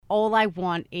all I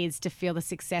want is to feel the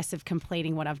success of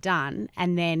completing what I've done.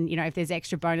 And then, if there's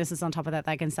extra bonuses on top of that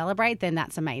they can celebrate, then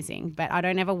that's amazing. But I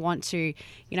don't ever want to,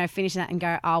 finish that and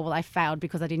go, oh, well, I failed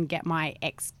because I didn't get my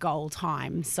X goal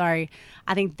time. So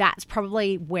I think that's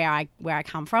probably where I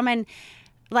come from. And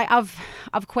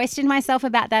I've questioned myself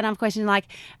about that. I've questioned,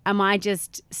 am I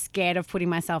just scared of putting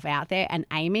myself out there and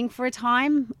aiming for a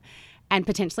time? And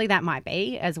potentially that might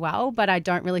be as well, but I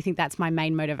don't really think that's my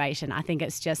main motivation. I think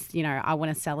it's just, I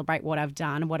want to celebrate what I've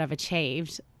done, what I've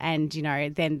achieved, and,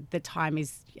 then the time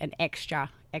is an extra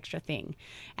thing.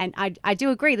 And I do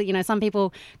agree that, some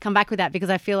people come back with that because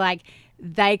I feel like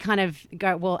they kind of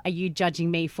go, well, are you judging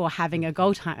me for having a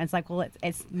goal time? It's like, well,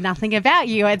 it's nothing about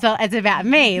you. It's about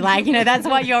me. That's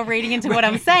what you're reading into what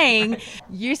I'm saying.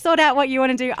 You sort out what you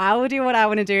want to do. I will do what I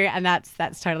want to do. And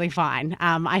that's totally fine.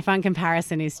 I find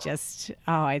comparison is just,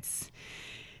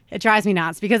 it drives me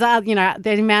nuts because,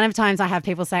 the amount of times I have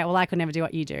people say, well, I could never do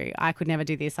what you do. I could never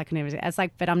do this. I could never do it. It's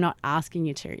like, but I'm not asking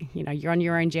you to. You're on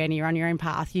your own journey. You're on your own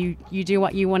path. You do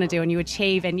what you want to do and you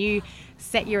achieve and you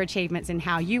set your achievements in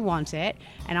how you want it.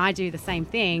 And I do the same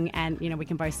thing. And, we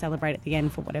can both celebrate at the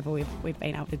end for whatever we've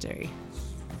been able to do.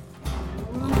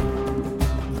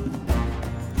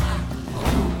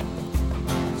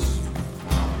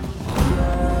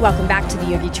 Welcome back to the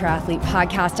Yogi Triathlete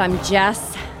Podcast. I'm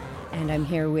Jess. And I'm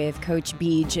here with Coach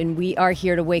Beej, and we are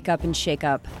here to wake up and shake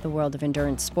up the world of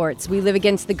endurance sports. We live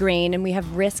against the grain, and we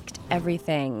have risked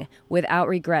everything without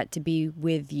regret to be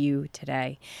with you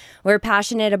today. We're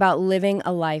passionate about living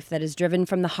a life that is driven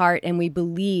from the heart, and we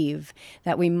believe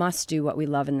that we must do what we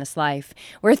love in this life.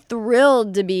 We're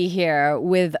thrilled to be here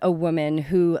with a woman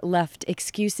who left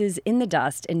excuses in the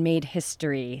dust and made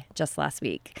history just last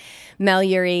week. Mel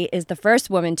Urey is the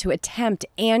first woman to attempt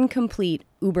and complete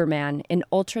Uberman, an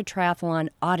ultra triathlon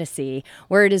odyssey,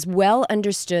 where it is well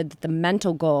understood that the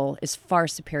mental goal is far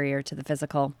superior to the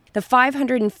physical. The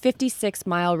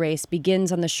 556-mile race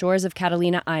begins on the shores of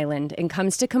Catalina Island and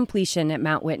comes to completion at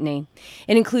Mount Whitney.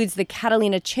 It includes the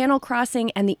Catalina Channel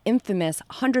crossing and the infamous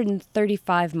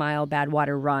 135-mile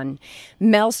Badwater Run.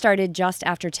 Mel started just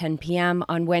after 10 p.m.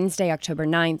 on Wednesday, October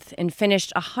 9th, and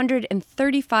finished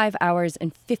 135 hours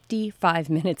and 55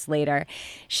 minutes later.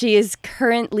 She is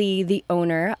currently the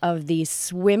owner of the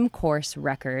swim course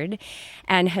record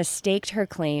and has staked her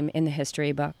claim in the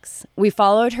history books. We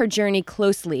followed her journey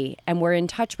closely and we're in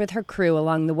touch with her crew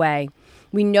along the way.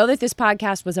 We know that this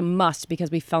podcast was a must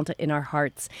because we felt it in our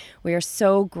hearts. We are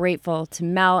so grateful to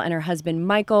Mel and her husband,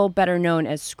 Michael, better known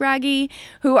as Scraggy,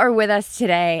 who are with us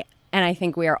today. And I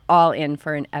think we are all in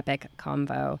for an epic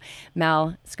convo.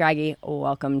 Mel, Scraggy,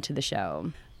 welcome to the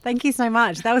show. Thank you so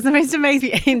much. That was the most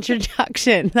amazing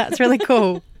introduction. That's really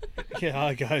cool. Yeah,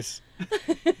 hi guys.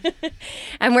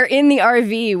 And we're in the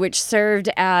RV, which served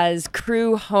as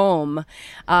crew home.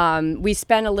 We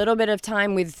spent a little bit of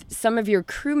time with some of your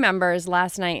crew members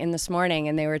last night and this morning,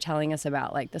 and they were telling us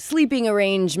about the sleeping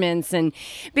arrangements and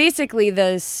basically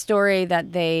the story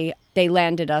that they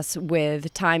landed us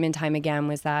with time and time again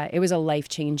was that it was a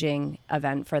life-changing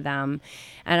event for them.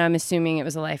 And I'm assuming it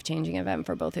was a life-changing event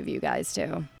for both of you guys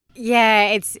too.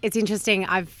 Yeah, it's interesting.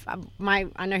 I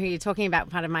know who you're talking about,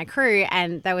 part of my crew,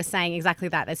 and they were saying exactly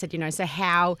that. They said, so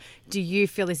how do you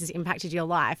feel this has impacted your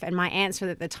life? And my answer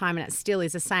at the time, and it still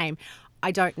is the same,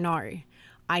 I don't know.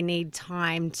 I need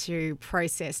time to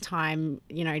process, time,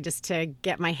 just to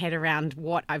get my head around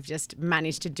what I've just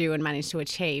managed to do and managed to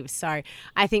achieve. So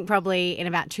I think probably in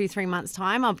about 2-3 months'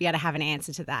 time, I'll be able to have an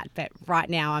answer to that. But right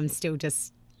now, I'm still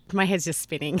my head's just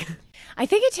spinning. I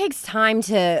think it takes time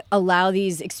to allow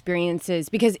these experiences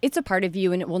because it's a part of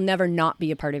you and it will never not be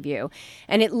a part of you.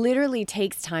 And it literally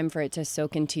takes time for it to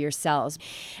soak into your cells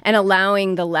and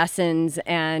allowing the lessons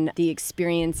and the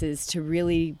experiences to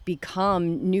really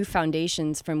become new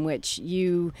foundations from which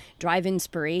you drive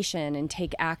inspiration and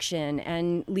take action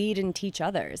and lead and teach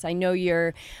others. I know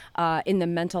you're in the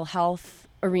mental health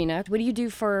arena. What do you do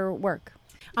for work?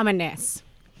 I'm a nurse.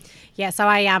 Yeah, so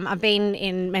I've been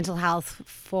in mental health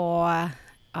for,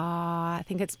 I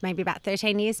think it's maybe about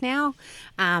 13 years now.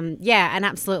 Yeah, and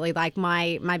absolutely,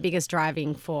 my biggest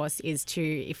driving force is to,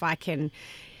 if I can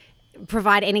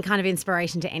provide any kind of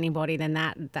inspiration to anybody, then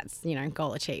that's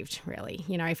goal achieved, really.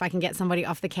 If I can get somebody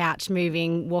off the couch,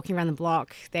 moving, walking around the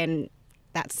block, then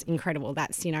that's incredible.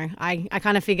 That's, I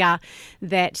kind of figure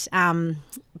that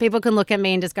people can look at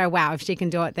me and just go, wow, if she can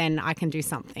do it, then I can do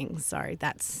something. So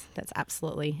that's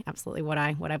absolutely what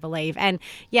I believe. And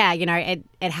yeah,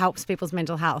 it helps people's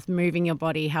mental health. Moving your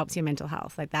body helps your mental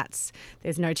health.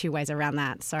 There's no two ways around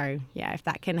that. So yeah, if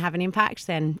that can have an impact,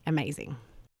 then amazing.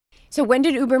 So when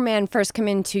did Uberman first come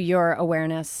into your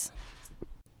awareness?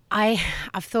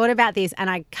 I've thought about this and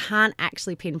I can't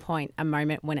actually pinpoint a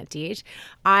moment when it did.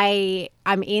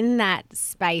 I'm in that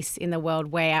space in the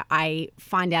world where I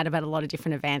find out about a lot of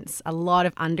different events, a lot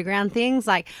of underground things.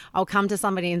 Like I'll come to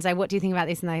somebody and say, what do you think about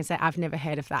this? And they say, I've never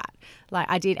heard of that. Like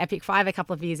I did Epic 5 a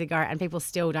couple of years ago and people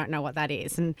still don't know what that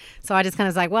is. And so I just kind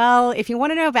of was like, well, if you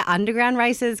want to know about underground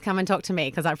races, come and talk to me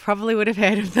because I probably would have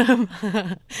heard of them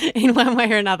in one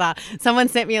way or another. Someone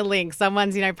sent me a link.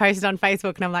 Someone's, posted on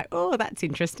Facebook and I'm like, oh, that's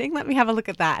interesting. Let me have a look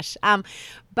at that.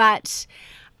 But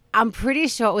I'm pretty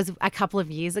sure it was a couple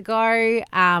of years ago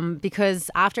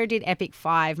because after I did Epic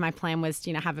 5, my plan was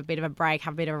to, have a bit of a break,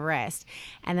 have a bit of a rest.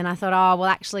 And then I thought, oh, well,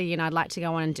 actually, I'd like to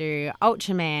go on and do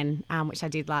Ultraman, which I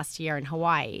did last year in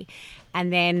Hawaii.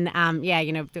 And then,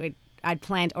 I'd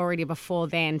planned already before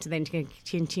then to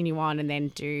continue on and then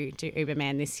do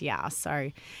Uberman this year.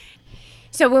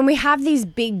 So when we have these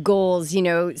big goals,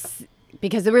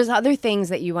 because there was other things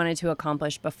that you wanted to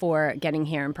accomplish before getting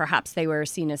here, and perhaps they were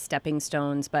seen as stepping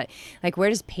stones, but like where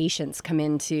does patience come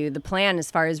into the plan as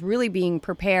far as really being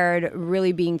prepared,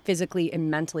 really being physically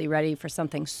and mentally ready for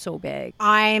something so big?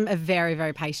 I'm a very,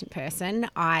 very patient person.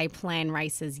 I plan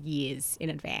races years in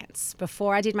advance.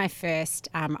 Before I did my first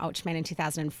Ultraman in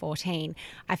 2014,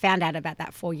 I found out about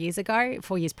that 4 years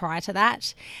prior to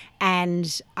that.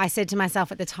 And I said to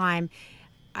myself at the time,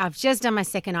 I've just done my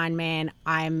second Ironman.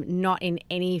 I'm not in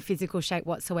any physical shape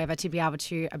whatsoever to be able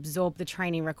to absorb the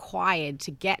training required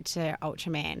to get to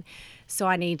Ultraman. So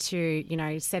I need to,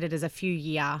 set it as a few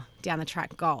year down the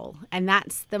track goal. And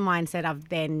that's the mindset I've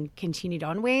then continued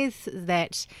on with,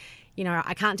 that,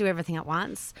 I can't do everything at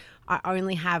once. I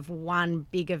only have one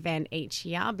big event each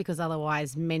year because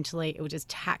otherwise mentally it will just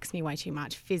tax me way too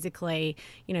much. Physically,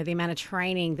 the amount of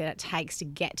training that it takes to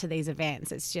get to these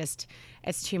events,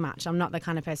 it's too much. I'm not the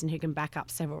kind of person who can back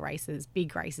up several races,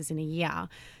 big races in a year.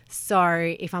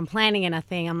 So if I'm planning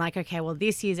anything, I'm like, okay, well,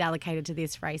 this year's allocated to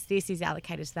this race, this is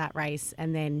allocated to that race,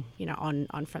 and then,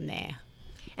 on from there.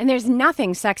 And there's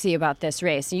nothing sexy about this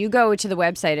race. You go to the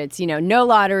website, it's, no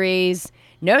lotteries,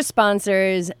 no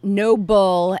sponsors, no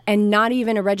bull, and not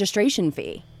even a registration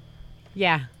fee.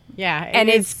 Yeah. And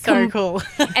it's so cool.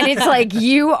 And it's like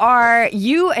you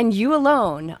and you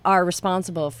alone are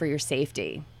responsible for your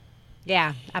safety.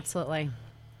 Yeah, absolutely.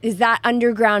 Is that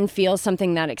underground feel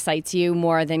something that excites you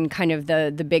more than kind of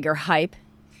the bigger hype?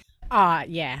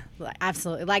 Yeah,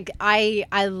 absolutely. Like I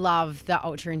love the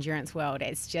ultra endurance world.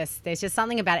 There's just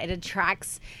something about it. It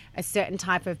attracts a certain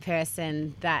type of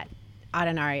person that, I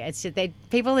don't know. It's just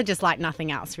people are just like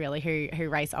nothing else really who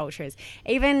race ultras.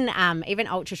 Even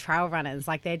ultra trail runners,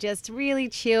 like they're just really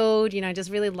chilled, just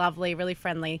really lovely, really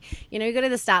friendly. You go to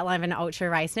the start line of an ultra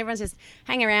race and everyone's just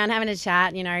hanging around having a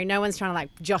chat. No one's trying to like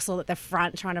jostle at the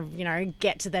front, trying to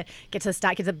get to the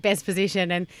start, get to the best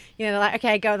position. And they're like,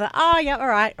 okay, go. Like, oh yeah, all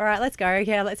right, let's go.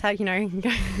 Yeah, let's have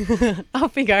go.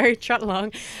 Off we go, trot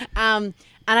along.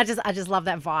 And I just love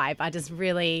that vibe. I just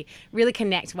really, really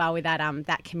connect well with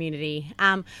that community.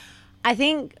 I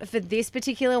think for this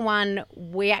particular one,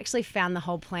 we actually found the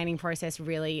whole planning process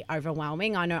really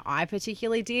overwhelming. I know I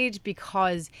particularly did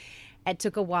because it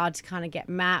took a while to kind of get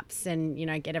maps and,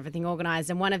 get everything organized.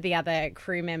 And one of the other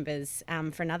crew members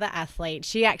for another athlete,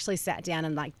 she actually sat down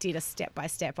and like did a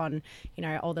step-by-step on,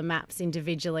 all the maps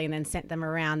individually and then sent them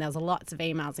around. There was lots of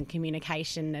emails and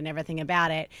communication and everything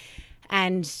about it.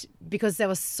 And because there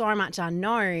was so much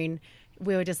unknown,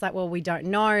 we were just like, well, we don't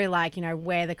know,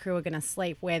 where the crew are going to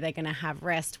sleep, where they're going to have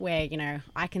rest, where,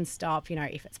 I can stop,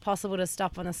 if it's possible to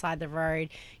stop on the side of the road,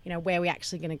 where we're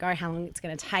actually going to go, how long it's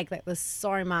going to take. Like, there's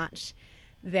so much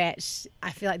that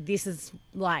I feel like this is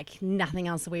like nothing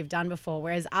else that we've done before.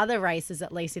 Whereas other races,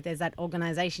 at least if there's that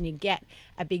organisation, you get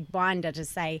a big binder to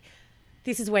say,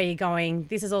 this is where you're going,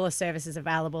 this is all the services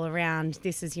available around,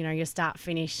 this is, your start,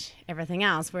 finish, everything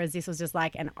else. Whereas this was just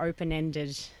like an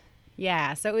open-ended,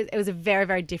 so it was a very,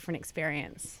 very different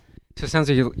experience. So it sounds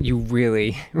like you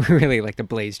really, really like the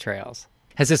Blaze Trails.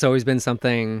 Has this always been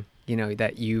something,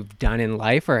 that you've done in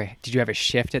life, or did you have a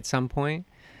shift at some point?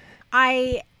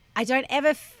 I don't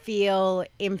ever feel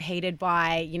impeded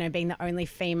by, being the only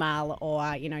female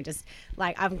or, just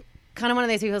like I'm kind of one of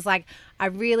those people who's like, I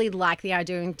really like the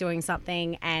idea of doing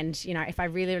something, and if I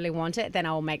really, really want it, then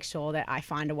I'll make sure that I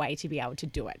find a way to be able to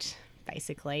do it,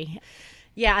 basically.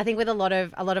 Yeah, I think with a lot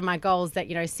of my goals that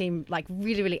seem like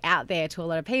really, really out there to a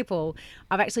lot of people,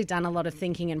 I've actually done a lot of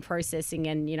thinking and processing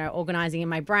and organizing in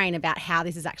my brain about how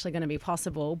this is actually going to be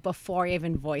possible before I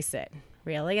even voice it,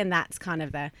 really. And that's kind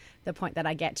of the point that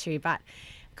I get to. But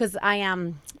because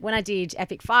when I did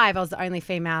Epic 5, I was the only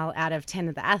female out of 10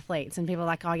 of the athletes, and people were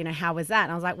like, oh, how was that?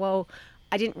 And I was like, well,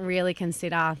 I didn't really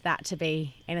consider that to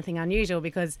be anything unusual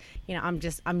because, you know,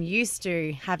 I'm used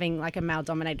to having like a male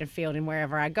dominated field in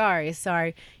wherever I go. So,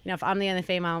 you know, if I'm the only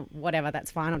female, whatever,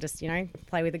 that's fine. I'll just, you know,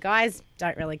 play with the guys.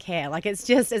 Don't really care. Like it's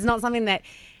not something that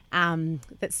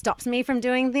that stops me from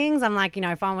doing things. I'm like, you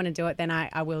know, if I want to do it, then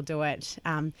I will do it.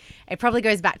 It probably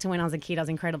goes back to when I was a kid. I was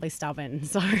incredibly stubborn.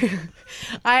 So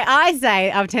I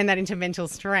say I've turned that into mental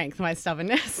strength, my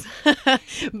stubbornness.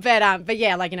 but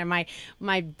yeah, like, you know,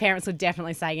 my parents would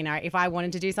definitely say, you know, if I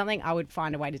wanted to do something, I would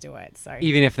find a way to do it. So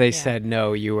even if they said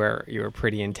no, you were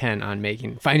pretty intent on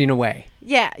finding a way.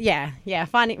 Yeah.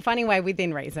 Finding a way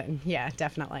within reason. Yeah,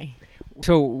 definitely.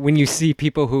 So when you see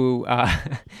people who,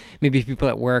 maybe people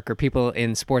at work or people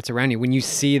in sports around you, when you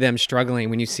see them struggling,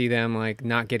 when you see them like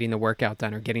not getting the workout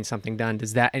done or getting something done,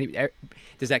 does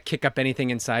that kick up anything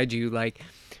inside you? Like,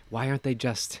 why aren't they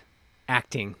just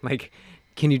acting? Like,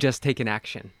 can you just take an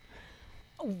action?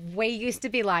 We used to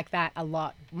be like that a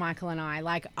lot, Michael and I.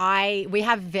 Like we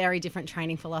have very different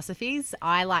training philosophies.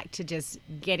 I like to just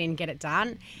get in, get it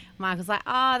done. Michael's like,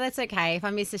 oh, that's okay. If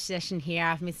I miss a session here,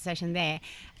 I've missed a session there.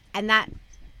 And that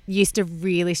used to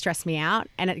really stress me out.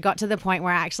 And it got to the point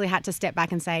where I actually had to step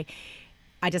back and say,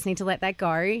 I just need to let that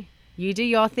go. You do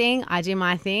your thing, I do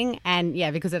my thing. And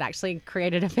yeah, because it actually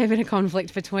created a fair bit of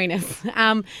conflict between us.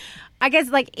 I guess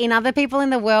like in other people in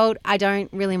the world, I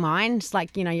don't really mind.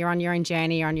 Like, you know, you're on your own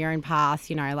journey, you're on your own path.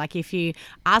 You know, like if you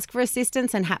ask for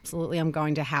assistance, and absolutely I'm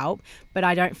going to help. But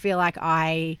I don't feel like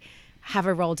I have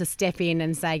a role to step in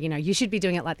and say, you know, you should be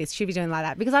doing it like this, should be doing it like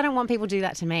that, because I don't want people to do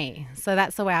that to me. So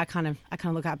that's the way I kind of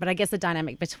look at it. But I guess the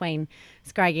dynamic between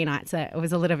Scraggy and I, it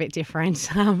was a little bit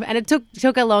different. And it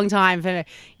took a long time for,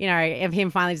 you know, of him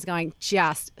finally just going,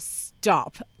 just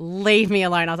stop, leave me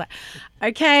alone. I was like,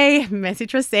 okay,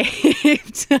 message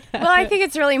received. Well, I think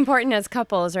it's really important as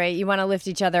couples, right? You want to lift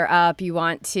each other up. You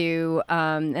want to,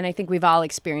 and I think we've all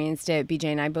experienced it. BJ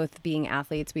and I, both being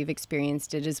athletes, we've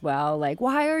experienced it as well. Like,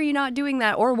 why are you not doing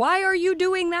that? Or why are you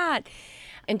doing that?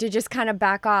 And to just kind of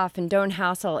back off and don't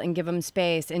hassle and give them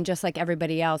space. And just like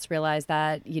everybody else, realize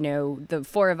that, you know, the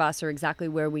four of us are exactly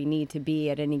where we need to be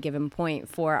at any given point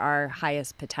for our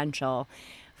highest potential,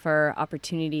 for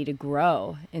opportunity to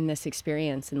grow in this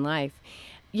experience in life.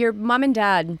 Your mom and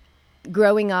dad,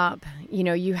 growing up, you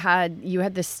know, you had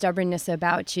this stubbornness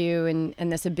about you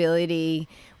and this ability,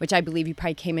 which I believe you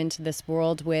probably came into this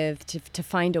world with, to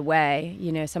find a way.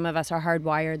 You know, some of us are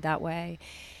hardwired that way.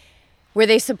 Were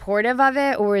they supportive of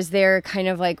it, or was there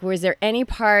any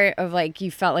part of like you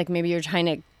felt like maybe you're trying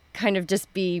to kind of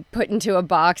just be put into a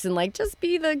box and like just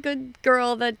be the good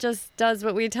girl that just does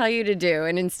what we tell you to do,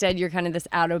 and instead you're kind of this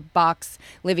out of box,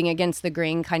 living against the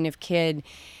grain kind of kid?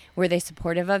 Were they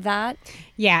supportive of that?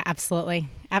 Yeah, absolutely.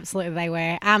 Absolutely they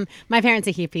were. My parents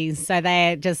are hippies, so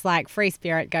they're just like free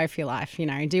spirit, go for your life, you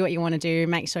know, do what you want to do,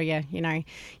 make sure you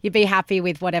be happy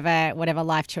with whatever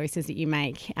life choices that you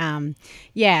make.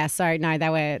 Yeah, so no, they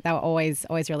were always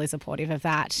really supportive of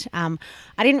that. I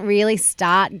didn't really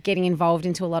start getting involved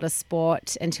into a lot of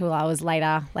sport until I was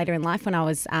later in life. When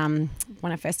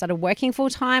I first started working full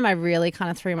time, I really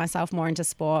kind of threw myself more into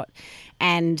sport.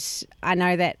 And I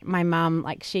know that my mum,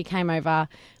 like, she came over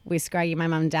with Scraggy, my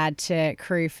mum and dad, to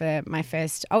crew for my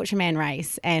first Ultraman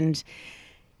race, and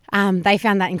they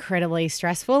found that incredibly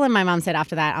stressful. And my mum said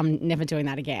after that, I'm never doing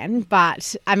that again.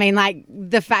 But I mean, like,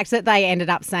 the fact that they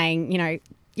ended up saying, you know,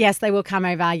 yes, they will come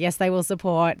over, yes, they will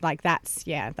support, like, that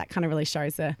kind of really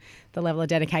shows the level of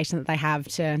dedication that they have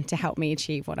to help me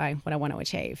achieve what I want to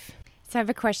achieve. So I have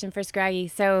a question for Scraggy.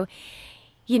 So,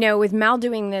 you know, with Mal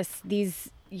doing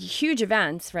these huge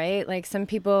events, right? Like, some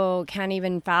people can't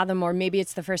even fathom, or maybe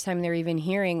it's the first time they're even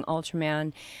hearing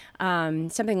Ultraman.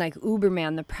 Something like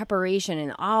Uberman, the preparation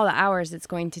and all the hours it's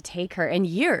going to take her, and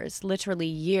years, literally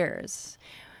years.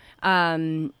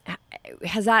 Has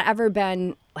that ever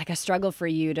been like a struggle for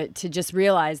you to just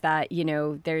realize that, you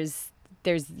know, there's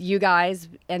you guys,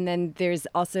 and then there's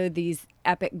also these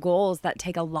epic goals that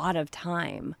take a lot of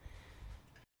time?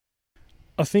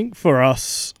 I think for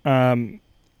us,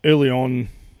 early on,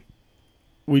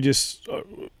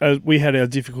 we had our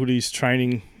difficulties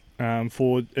training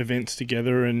for events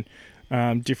together,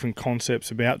 and different concepts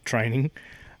about training.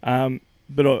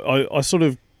 But I sort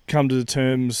of come to the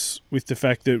terms with the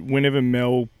fact that whenever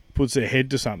Mel puts her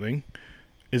head to something,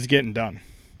 it's getting done.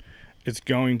 It's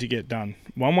going to get done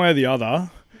one way or the other,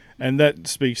 and that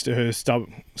speaks to her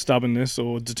stubbornness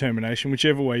or determination,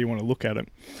 whichever way you want to look at it.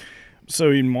 So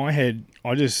in my head,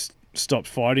 I just stopped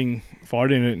fighting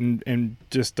it, and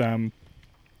just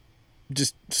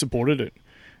supported it.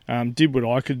 Did what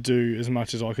I could do, as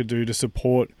much as I could do, to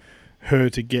support her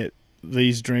to get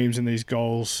these dreams and these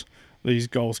goals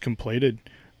completed.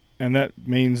 that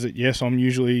means that, yes, I'm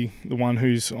usually the one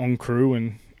who's on crew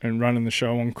and running the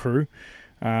show on crew,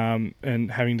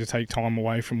 and having to take time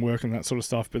away from work and that sort of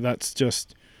stuff. But that's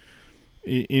just,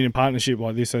 in a partnership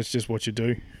like this, that's just what you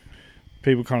do.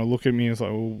 People kind of look at me and it's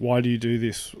like, well, why do you do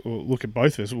this? Or look at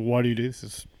both of us, well, why do you do this?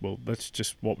 It's, well, that's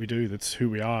just what we do. That's who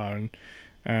we are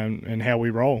and how we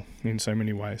roll in so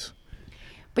many ways.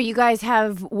 But you guys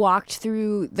have walked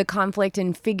through the conflict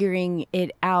and figuring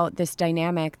it out, this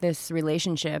dynamic, this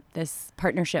relationship, this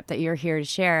partnership that you're here to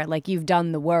share. Like, you've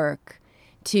done the work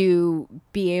to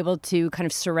be able to kind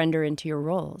of surrender into your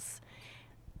roles.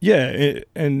 Yeah,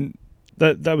 and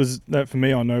that for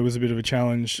me, I know, was a bit of a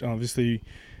challenge. Obviously,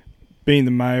 being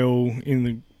the male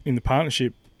in the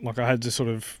partnership, like, I had to sort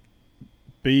of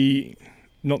be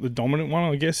not the dominant one,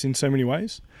 I guess, in so many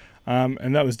ways,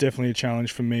 and that was definitely a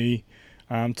challenge for me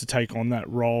to take on that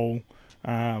role,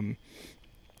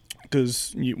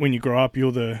 because when you grow up,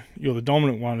 you're the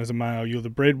dominant one as a male. You're the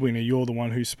breadwinner. You're the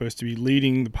one who's supposed to be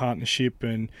leading the partnership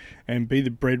and be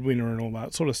the breadwinner and all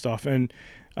that sort of stuff. And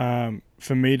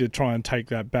for me to try and take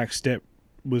that back step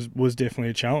was definitely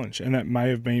a challenge, and that may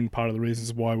have been part of the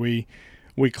reasons why we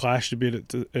clashed a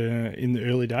bit in the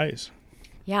early days.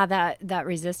 Yeah, that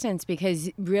resistance, because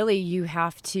really you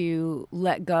have to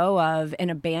let go of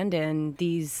and abandon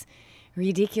these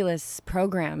ridiculous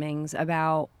programmings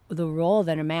about the role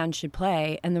that a man should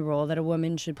play and the role that a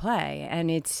woman should play. And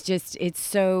it's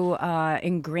so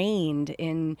ingrained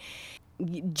in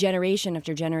generation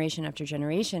after generation after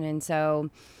generation. And so,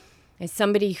 as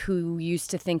somebody who used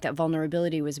to think that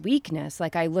vulnerability was weakness,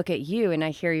 like, I look at you and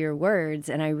I hear your words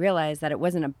and I realize that it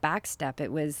wasn't a backstep.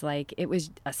 It was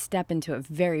a step into a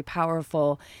very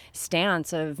powerful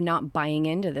stance of not buying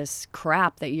into this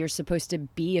crap that you're supposed to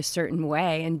be a certain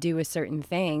way and do a certain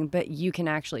thing, but you can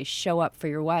actually show up for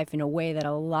your wife in a way that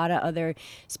a lot of other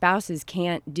spouses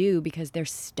can't do because they're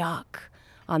stuck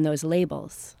on those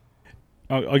labels.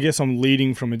 I guess I'm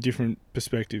leading from a different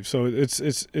perspective. So it's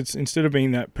instead of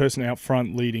being that person out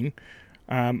front leading,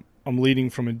 I'm leading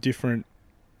from a different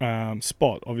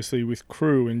spot, obviously with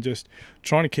crew, and just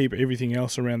trying to keep everything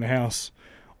else around the house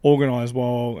organised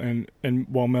while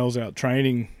Mel's out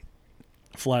training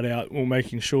flat out, or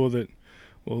making sure that,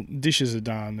 well, dishes are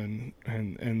done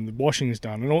and the washing is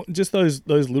done, and all, just those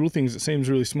little things that seems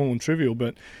really small and trivial,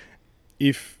 but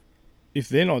if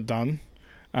they're not done,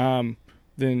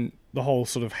 then the whole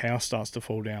sort of house starts to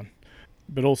fall down.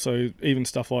 But also even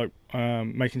stuff like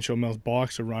making sure Mel's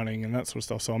bikes are running and that sort of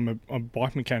stuff. So I'm a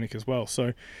bike mechanic as well.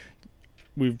 So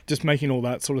we're just making all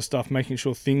that sort of stuff, making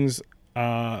sure things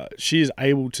she is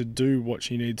able to do what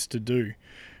she needs to do.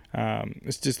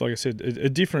 It's just, like I said, a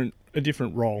different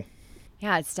role.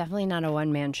 Yeah, it's definitely not a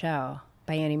one-man show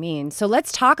by any means. So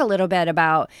let's talk a little bit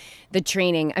about the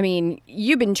training. I mean,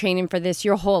 you've been training for this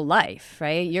your whole life,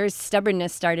 right? Your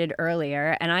stubbornness started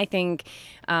earlier. And I think,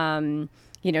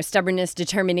 stubbornness,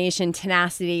 determination,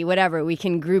 tenacity, whatever, we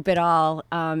can group it all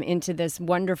into this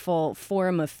wonderful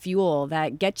form of fuel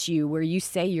that gets you where you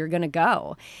say you're going to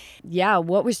go. Yeah,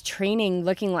 what was training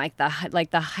looking like? The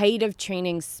height of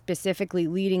training specifically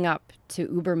leading up to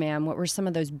Uberman? What were some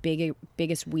of those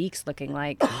biggest weeks looking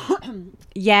like?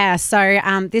 Yeah,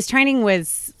 so this training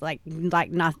was like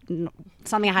nothing,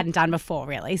 something I hadn't done before,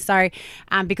 really. So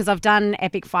because I've done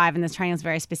Epic 5 and this training is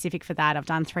very specific for that. I've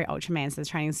done 3 Ultramans, so the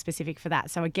training is specific for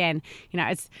that. So again,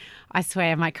 I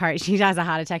swear my coach, she has a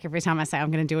heart attack every time I say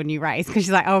I'm going to do a new race, because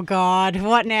she's like, oh God,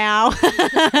 what now?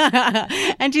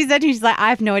 And she said to me, she's like, I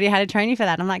have no idea how to train you for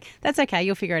that. I'm like, that's okay,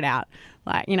 you'll figure it out.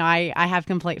 Like, I have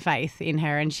complete faith in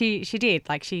her, and she did.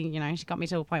 Like, she got me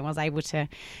to a point where I was able to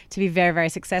be very, very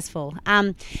successful.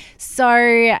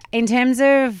 So in terms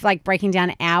of like breaking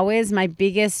down hours, my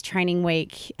biggest training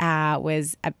week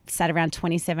was sat around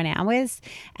 27 hours,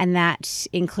 and that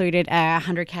included a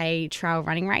 100K trail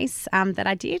running race that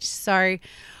I did. So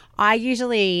I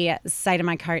usually say to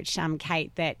my coach,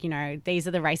 Kate, that, these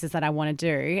are the races that I want to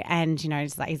do. And,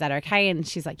 is that okay? And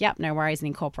she's like, yep, no worries, and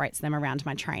incorporates them around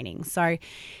my training. So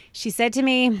she said to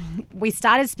me, we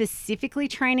started specifically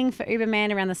training for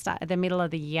Uberman around the middle of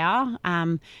the year.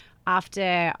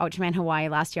 After Ultraman Hawaii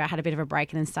last year, I had a bit of a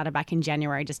break and then started back in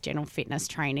January, just general fitness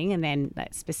training, and then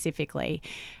that specifically.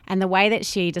 And the way that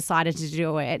she decided to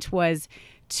do it was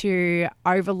to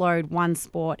overload one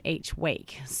sport each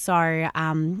week. So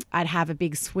I'd have a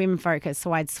big swim focus.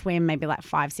 So I'd swim maybe like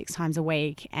 5-6 times a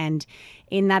week. And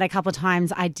in that, a couple of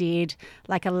times I did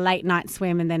like a late night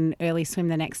swim and then early swim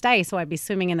the next day. So I'd be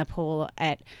swimming in the pool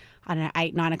at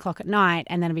 8-9 o'clock at night,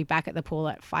 and then I'd be back at the pool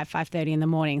at 5:30 in the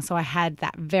morning. So I had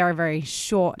that very, very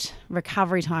short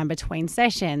recovery time between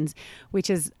sessions, which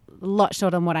is a lot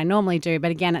shorter than what I normally do.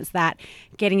 But again, it's that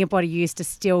getting your body used to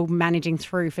still managing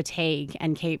through fatigue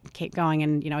and keep going,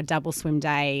 and, a double swim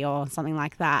day or something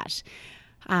like that.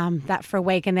 That for a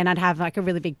week. And then I'd have like a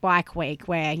really big bike week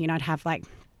where, I'd have like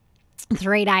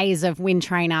 3 days of wind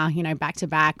trainer, back to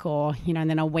back, or, and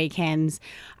then on weekends,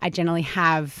 I generally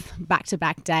have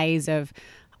back-to-back days of,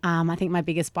 I think my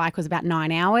biggest bike was about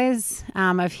 9 hours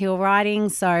of hill riding.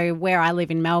 So where I live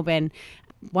in Melbourne,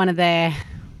 one of the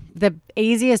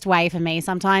easiest way for me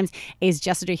sometimes is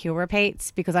just to do hill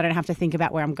repeats, because I don't have to think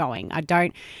about where I'm going.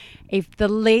 If the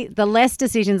less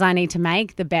decisions I need to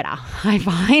make, the better, I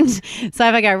find. So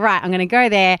if I go, right, I'm going to go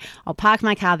there, I'll park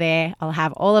my car there, I'll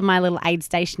have all of my little aid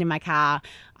station in my car,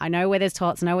 I know where there's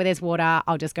toilets, I know where there's water,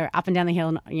 I'll just go up and down the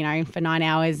hill, for 9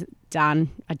 hours, done.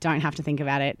 I don't have to think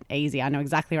about it, easy. I know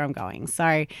exactly where I'm going.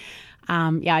 So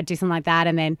I'd do something like that.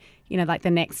 And then, like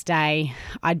the next day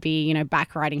I'd be,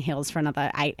 back riding hills for another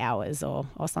 8 hours or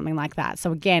something like that.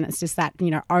 So again, it's just that,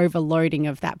 overloading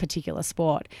of that particular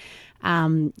sport.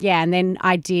 And then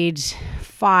I did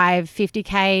 5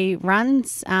 50K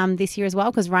runs this year as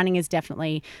well, because running is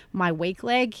definitely my weak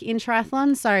leg in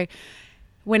triathlon. So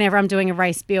whenever I'm doing a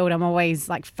race build, I'm always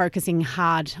like focusing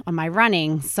hard on my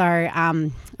running. So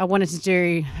I wanted to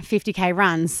do 50K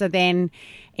runs. So then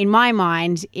in my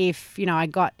mind, if, I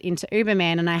got into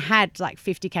Uberman and I had like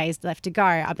 50Ks left to go,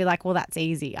 I'd be like, well, that's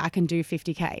easy. I can do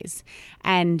 50Ks.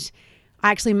 And I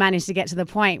actually managed to get to the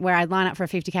point where I'd line up for a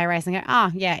 50K race and go,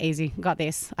 oh, yeah, easy, got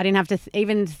this. I didn't have to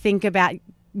even think about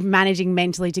managing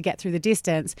mentally to get through the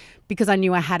distance, because I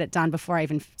knew I had it done before I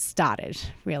even started,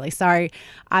 really. So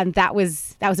that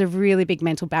was a really big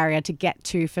mental barrier to get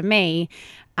to for me,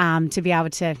 to be able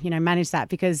to, manage that,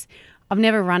 because I've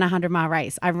never run a 100-mile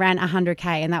race. I ran 100K,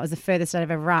 and that was the furthest I'd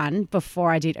ever run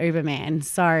before I did Uberman.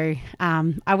 So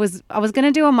I was going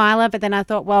to do a miler, but then I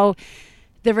thought, well,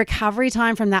 the recovery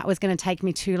time from that was going to take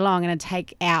me too long and it'd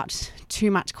take out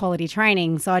too much quality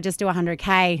training. So I just do 100K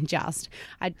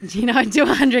I do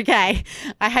 100K.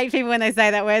 I hate people when they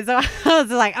say that word. So I was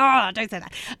like, oh, don't say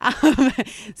that. I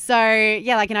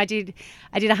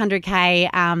did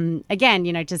 100K,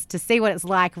 again, just to see what it's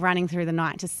like running through the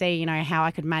night, to see, how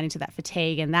I could manage that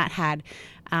fatigue. And that had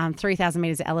 3,000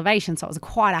 meters of elevation. So it was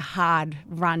quite a hard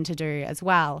run to do as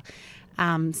well.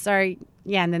 And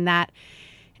then that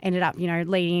ended up,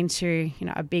 leading into,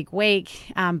 a big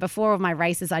week. Before all my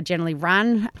races, I generally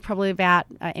run probably about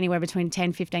anywhere between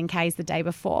 10, 15 Ks the day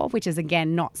before, which is,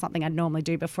 again, not something I'd normally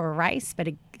do before a race, but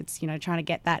it's, trying to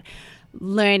get that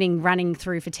learning, running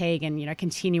through fatigue and,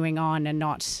 continuing on and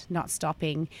not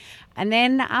stopping. And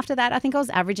then after that, I think I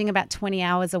was averaging about 20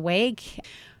 hours a week.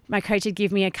 My coach would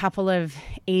give me a couple of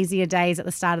easier days at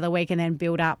the start of the week and then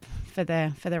build up for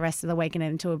the rest of the week and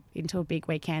into a big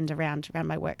weekend around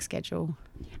my work schedule.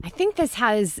 I think this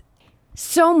has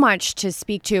so much to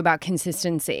speak to about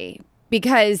consistency,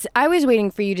 because I was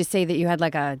waiting for you to say that you had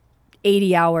like a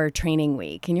 80-hour training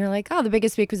week, and you're like, oh, the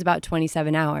biggest week was about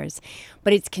 27 hours.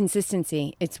 But it's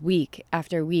consistency. It's week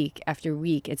after week after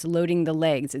week. It's loading the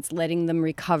legs. It's letting them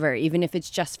recover, even if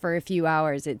it's just for a few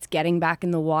hours. It's getting back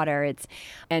in the water.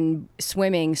 And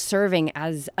swimming, serving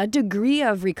as a degree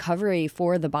of recovery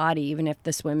for the body, even if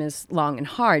the swim is long and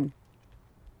hard.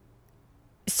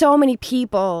 So many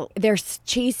people, they're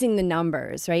chasing the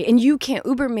numbers, right? And you can't,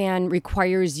 Uberman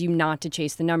requires you not to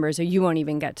chase the numbers or you won't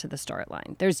even get to the start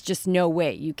line. There's just no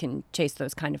way you can chase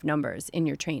those kind of numbers in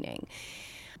your training.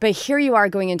 But here you are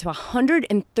going into a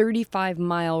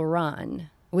 135-mile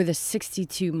run with a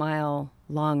 62-mile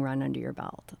long run under your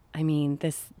belt. I mean,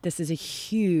 this is a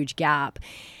huge gap.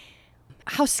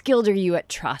 How skilled are you at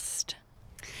trust?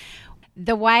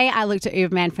 The way I looked at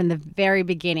Uberman from the very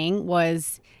beginning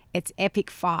was, it's Epic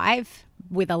 5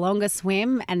 with a longer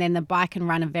swim, and then the bike and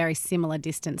run are very similar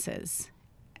distances.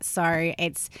 So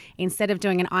it's, instead of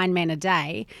doing an Ironman a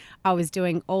day, I was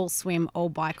doing all swim, all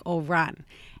bike, all run.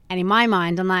 And in my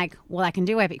mind, I'm like, well, I can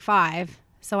do Epic 5,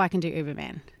 so I can do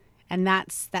Uberman. And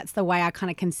that's the way I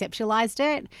kind of conceptualized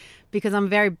it, because I'm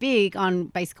very big on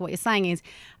basically what you're saying is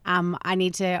I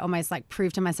need to almost like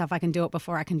prove to myself I can do it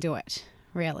before I can do it,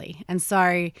 really. And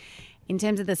so in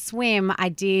terms of the swim, I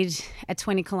did a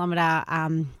 20-kilometre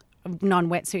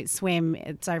non-wetsuit swim.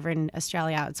 It's over in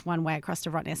Australia. It's one way across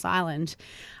to Rottnest Island.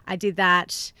 I did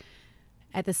that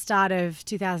at the start of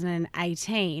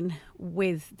 2018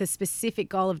 with the specific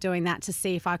goal of doing that to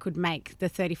see if I could make the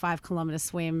 35-kilometre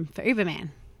swim for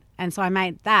Uberman. And so I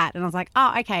made that, and I was like,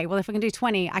 oh, okay, well, if I can do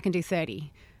 20, I can do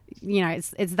 30.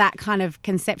 It's that kind of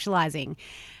conceptualizing.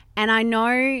 And I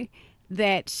know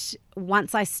that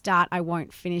once I start, I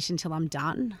won't finish until I'm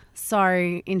done.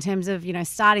 So in terms of,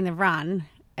 starting the run,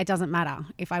 it doesn't matter.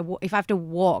 If I have to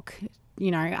walk,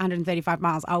 135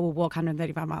 miles, I will walk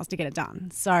 135 miles to get it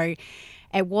done. So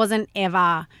it wasn't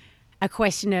ever a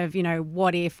question of,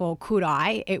 what if or could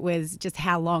I? It was just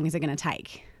how long is it going to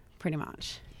take, pretty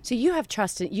much. So you have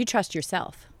trust. You trust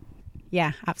yourself.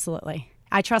 Yeah, absolutely.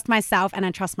 I trust myself and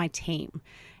I trust my team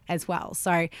as well.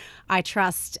 So I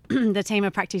trust the team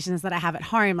of practitioners that I have at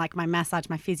home, like my massage,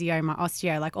 my physio, my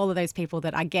osteo, like all of those people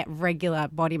that I get regular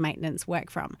body maintenance work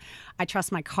from. I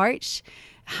trust my coach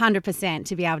 100%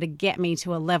 to be able to get me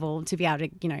to a level to be able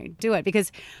to, do it.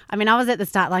 Because, I was at the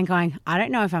start line going, I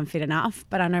don't know if I'm fit enough,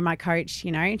 but I know my coach,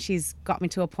 she's got me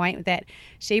to a point that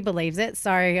she believes it.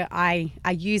 So I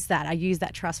use that. I use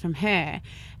that trust from her.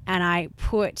 And I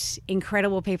put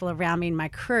incredible people around me in my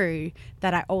crew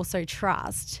that I also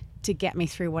trust to get me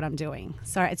through what I'm doing.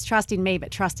 So it's trust in me, but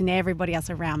trust in everybody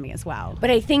else around me as well. But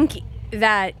I think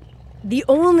that the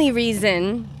only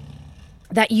reason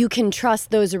that you can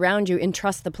trust those around you and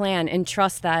trust the plan and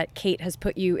trust that Kate has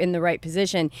put you in the right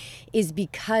position is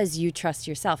because you trust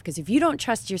yourself. Because if you don't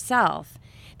trust yourself,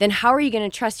 then how are you going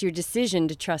to trust your decision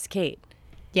to trust Kate?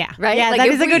 Yeah. Right? Yeah, that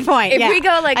is a good point. If we go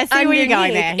I see where you're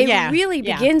going there. It really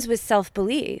begins with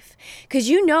self-belief. Because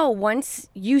once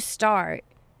you start,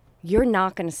 you're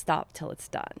not going to stop till it's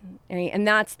done. Right? And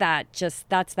that's that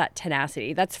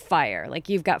tenacity. That's fire. Like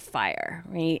you've got fire,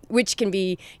 right? Which can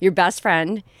be your best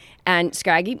friend and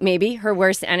Scraggy, maybe her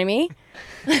worst enemy.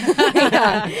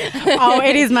 Oh,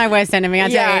 it is my worst enemy. I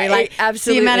tell you, like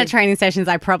absolutely. The amount of training sessions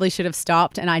I probably should have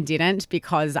stopped and I didn't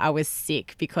because I was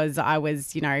sick. Because I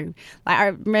was, I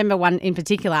remember one in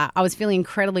particular. I was feeling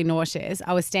incredibly nauseous.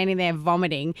 I was standing there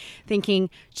vomiting,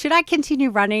 thinking, should I continue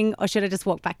running or should I just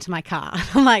walk back to my car?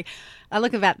 I'm like, I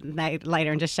look about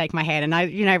later and just shake my head and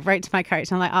I, wrote to my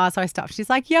coach and I'm like, oh, so I stopped. She's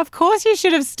like, yeah, of course you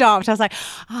should have stopped. I was like,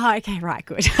 oh, okay, right,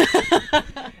 good.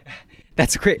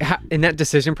 That's great. In that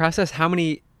decision process,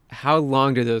 how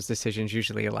long do those decisions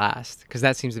usually last? Because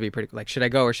that seems to be pretty, like, should I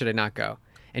go or should I not go?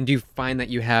 And do you find that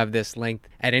you have this length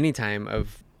at any time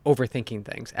of overthinking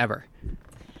things ever?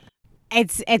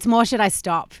 It's more, should I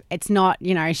stop? It's not,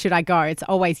 should I go? It's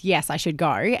always, yes, I should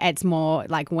go. It's more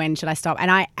like, when should I stop?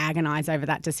 And I agonize over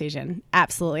that decision.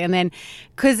 Absolutely. And then,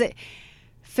 because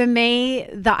for me,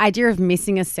 the idea of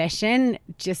missing a session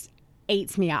just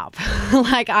eats me up.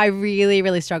 Like, I really,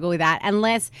 really struggle with that.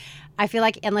 Unless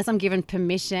I'm given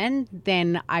permission,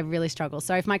 then I really struggle.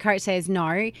 So if my coach says,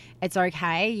 no, it's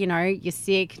okay, you're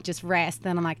sick, just rest,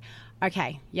 then I'm like,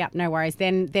 okay, yep, no worries.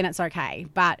 Then it's okay.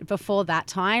 But before that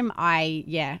time,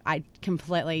 I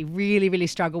completely, really, really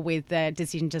struggle with the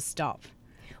decision to stop.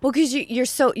 Well, because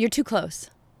you're too close.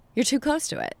 You're too close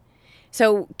to it.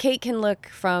 So Kate can look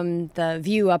from the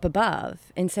view up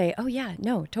above and say, oh yeah,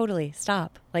 no, totally,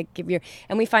 stop. Like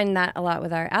and we find that a lot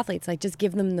with our athletes, like just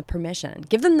give them the permission.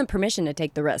 Give them the permission to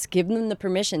take the risk. Give them the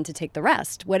permission to take the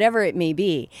rest, whatever it may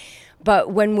be.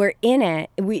 But when we're in it,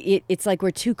 it's like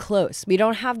we're too close. We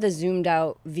don't have the zoomed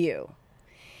out view.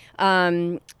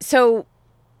 So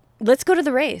let's go to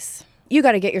the race. You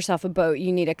got to get yourself a boat.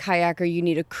 You need a kayaker. You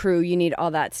need a crew. You need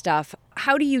all that stuff.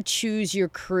 How do you choose your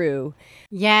crew?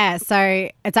 Yeah, so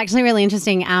it's actually really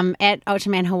interesting. At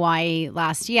Ultraman Hawaii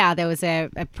last year, there was a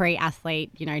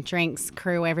pre-athlete, drinks,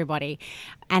 crew, everybody.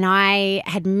 And I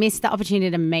had missed the opportunity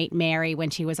to meet Mary when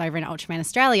she was over in Ultraman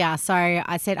Australia. So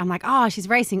I said, I'm like, oh, she's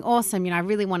racing awesome. I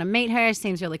really want to meet her. She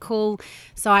seems really cool.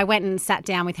 So I went and sat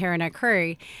down with her and her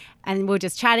crew. And we were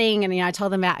just chatting and, I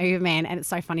told them about Uberman. And it's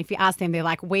so funny. If you ask them, they're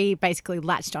like, we basically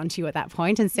latched onto you at that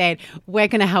point and said, we're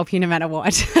going to help you no matter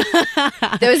what.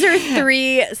 Those are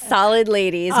three solid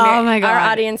ladies. Oh, my God.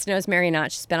 Our audience knows Mary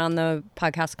Knott. She's been on the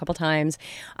podcast a couple times.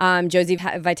 Josie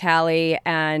Vitale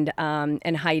and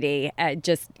Heidi.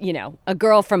 Just, a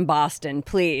girl from Boston,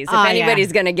 please. If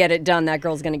anybody's going to get it done, that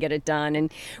girl's going to get it done.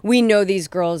 And we know these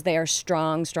girls. They are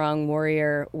strong, strong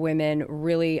warrior women,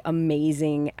 really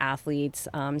amazing athletes.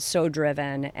 So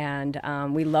driven, and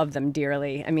we love them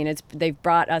dearly. I mean, they've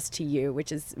brought us to you,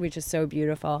 which is so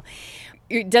beautiful.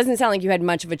 It doesn't sound like you had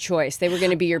much of a choice. They were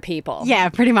going to be your people. Yeah,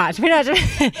 pretty much. But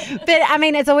I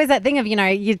mean, it's always that thing of,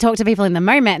 you talk to people in the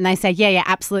moment and they say, yeah,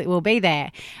 absolutely, we'll be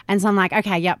there. And so I'm like,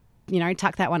 okay, yep.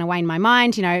 Tuck that one away in my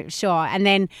mind, sure. And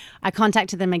then I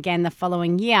contacted them again the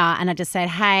following year and I just said,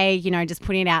 hey, just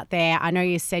putting it out there. I know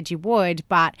you said you would,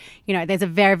 but, there's a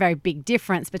very, very big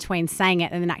difference between saying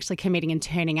it and then actually committing and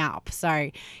turning up.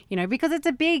 So, because it's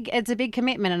a big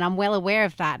commitment and I'm well aware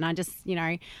of that. And I just,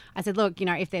 I said, look,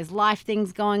 if there's life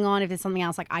things going on, if there's something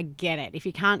else, like I get it. If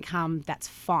you can't come, that's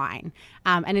fine.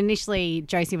 And initially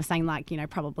Josie was saying like,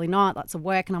 probably not, lots of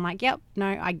work. And I'm like, yep, no,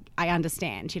 I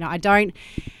understand.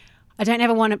 I don't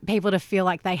ever want people to feel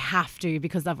like they have to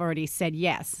because they've already said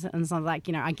yes. And so like,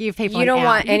 I give people You don't an out.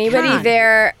 want anybody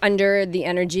there under the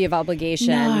energy of obligation.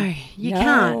 No, you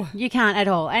can't. You can't at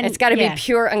all. And It's got to be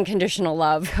pure unconditional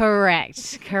love.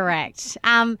 Correct.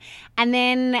 And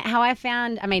then how I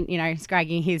found,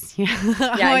 Scraggy, he's, he so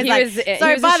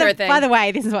was a sure thing. By the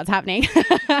way, this is what's happening.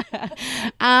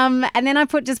 And then I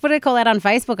just put a call out on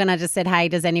Facebook and I just said, hey,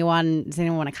 does anyone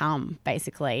want to come,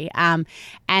 basically? And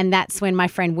that's when my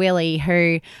friend Willie,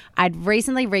 who I'd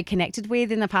recently reconnected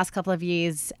with in the past couple of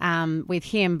years with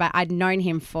him, but I'd known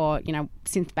him for,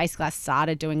 since basically I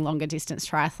started doing longer distance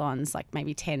triathlons, like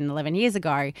maybe 10, 11 years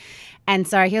ago. And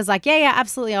so he was like, yeah,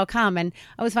 absolutely, I'll come. And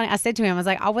it was funny. I said to him, I was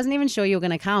like, I wasn't even sure you were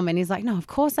going to come. And he's like, no, of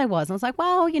course I was. And I was like,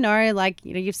 well,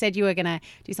 you've said you were going to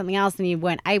do something else and you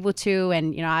weren't able to.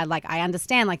 And, I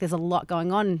understand, like, there's a lot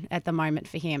going on at the moment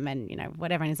for him and,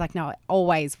 whatever. And he's like, no, I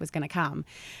always was going to come.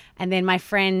 And then my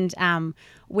friend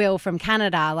Will from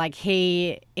Canada, like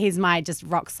he's my just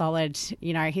rock solid,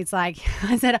 he's like,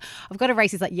 I said, I've got a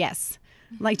race. He's like, yes.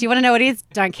 Like, do you want to know what it is?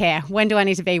 Don't care. When do I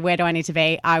need to be? Where do I need to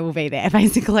be? I will be there,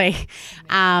 basically.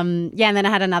 And then I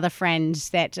had another friend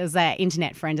that was an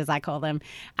internet friend, as I call them,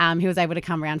 who was able to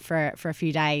come around for a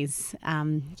few days. So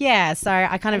I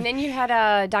kind of... And then you had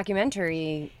a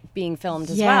documentary being filmed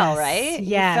as well, right?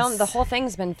 Yes. The whole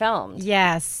thing's been filmed.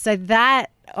 Yes. So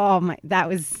that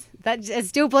it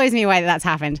still blows me away that's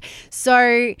happened.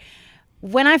 So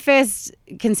when I first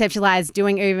conceptualized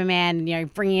doing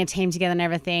Uberman, bringing a team together and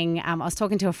everything, I was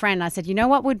talking to a friend and I said,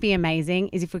 what would be amazing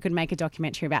is if we could make a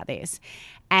documentary about this.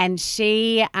 And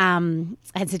she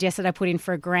had suggested I put in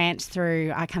for a grant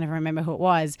through, I can't even remember who it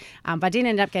was, but I didn't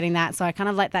end up getting that. So I kind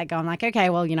of let that go. I'm like,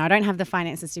 okay, well, I don't have the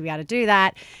finances to be able to do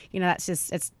that.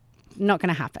 It's not going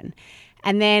to happen.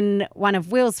 And then one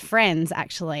of Will's friends,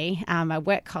 actually, a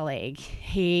work colleague,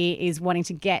 he is wanting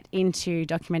to get into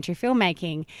documentary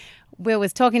filmmaking. Will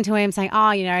was talking to him saying,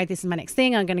 this is my next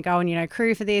thing. I'm going to go and,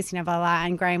 crew for this, blah, blah.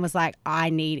 And Graham was like, I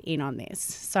need in on this.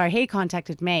 So he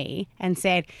contacted me and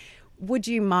said, would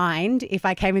you mind if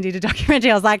I came and did a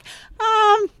documentary? I was like,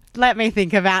 let me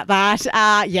think about that.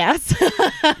 Yes.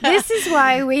 This is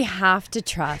why we have to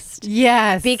trust.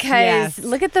 Yes. Because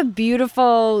look at the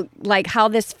beautiful, like how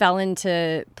this fell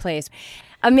into place.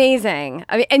 Amazing.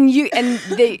 I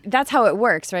mean, that's how it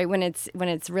works, right? When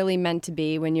it's really meant to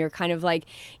be, when you're kind of like,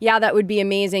 yeah, that would be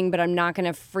amazing, but I'm not going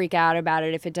to freak out about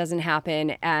it if it doesn't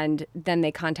happen. And then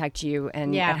they contact you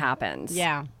and it happens.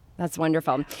 Yeah. That's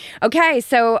wonderful. Okay.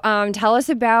 So tell us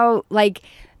about like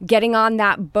getting on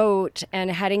that boat and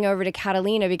heading over to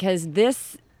Catalina, because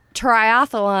this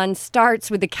triathlon starts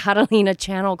with the Catalina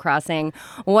Channel crossing,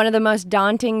 one of the most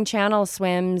daunting channel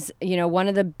swims, one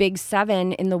of the big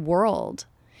 7 in the world.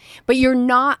 But you're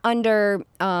not under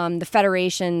the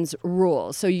Federation's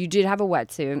rules. So you did have a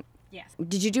wetsuit. Yes.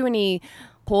 Did you do any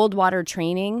cold water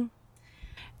training?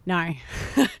 No.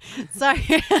 So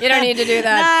you don't need to do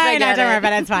that. No, don't worry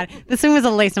about it. It's fine. The swim was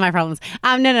the least of my problems.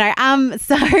 No.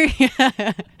 So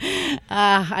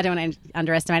I don't want to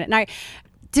underestimate it. No,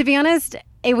 to be honest,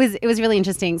 it was really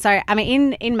interesting. So, I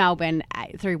mean, in Melbourne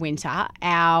through winter,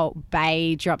 our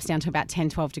bay drops down to about 10,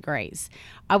 12 degrees.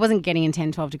 I wasn't getting in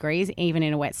 10, 12 degrees, even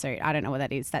in a wetsuit. I don't know what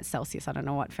that is. That's Celsius. I don't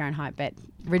know what Fahrenheit, but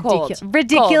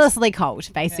ridiculously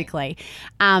cold, basically.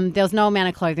 Okay. There was no amount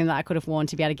of clothing that I could have worn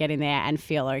to be able to get in there and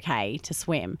feel okay to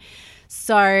swim.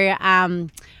 So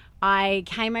I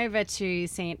came over to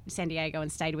San Diego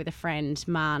and stayed with a friend,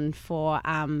 Man, for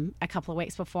a couple of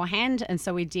weeks beforehand. And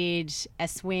so we did a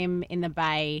swim in the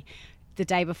bay. The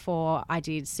day before I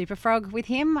did Super Frog with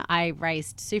him, I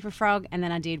raced Super Frog, and then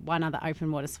I did one other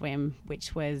open water swim,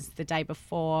 which was the day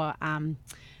before.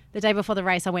 The day before the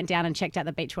race, I went down and checked out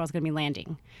the beach where I was going to be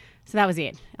landing. So that was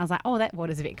it. I was like, oh, that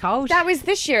water's a bit cold. That was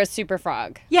this year's Super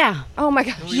Frog. Yeah. Oh my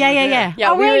gosh. Yeah.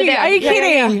 Yeah, oh, we were there. Are you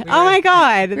kidding? Yeah. Oh my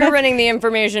God. We're running the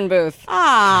information booth.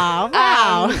 Oh,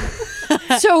 wow.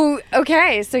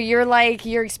 So you're like,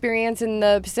 your experience in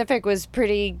the Pacific was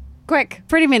pretty quick.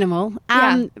 Pretty minimal.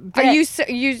 Are you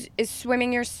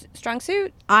swimming your strong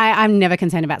suit? I'm never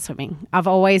concerned about swimming. I've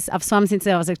swum since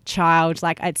I was a child.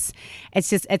 Like it's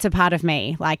a part of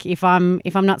me. Like if I'm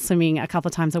not swimming a couple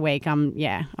of times a week,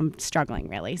 I'm struggling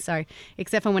really. So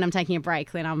except for when I'm taking a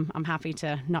break, then I'm happy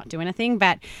to not do anything.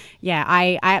 But yeah,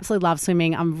 I absolutely love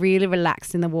swimming. I'm really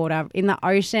relaxed in the water. In the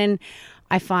ocean,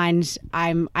 I find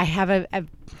I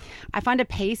find a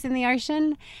peace in the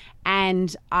ocean.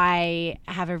 And I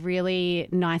have a really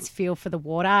nice feel for the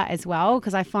water as well,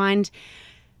 because I find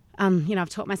I've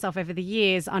taught myself over the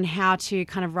years on how to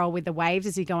kind of roll with the waves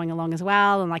as you're going along as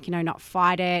well, and like, not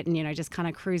fight it, and, just kind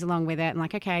of cruise along with it, and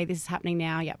like, okay, this is happening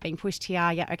now. Yep, being pushed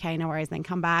here. Yep, okay, no worries. Then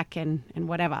come back and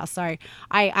whatever. So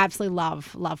I absolutely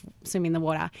love swimming in the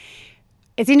water.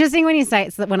 It's interesting when you say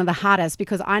it's one of the hardest,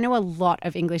 because I know a lot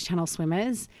of English Channel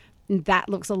swimmers. That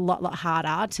looks a lot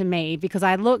harder to me, because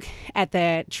I look at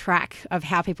the track of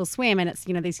how people swim, and it's,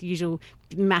 this usual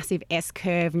massive S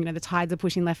curve, and, the tides are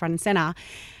pushing left, right and centre.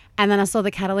 And then I saw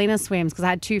the Catalina swims, because I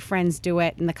had 2 friends do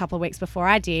it in the couple of weeks before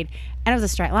I did, and it was a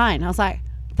straight line. I was like,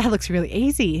 that looks really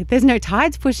easy. There's no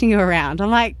tides pushing you around. I'm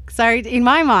like, so in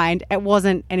my mind, it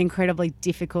wasn't an incredibly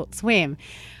difficult swim.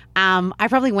 I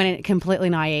probably went in completely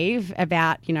naive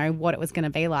about, what it was going to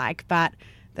be like, but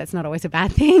that's not always a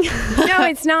bad thing. No,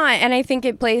 it's not. And I think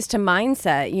it plays to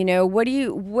mindset.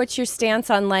 What's your stance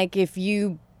on, like, if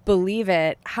you believe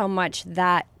it, how much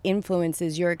that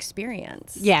influences your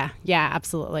experience? Yeah,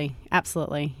 absolutely.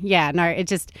 Yeah, no, it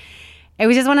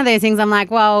was just one of those things. I'm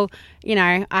like, well,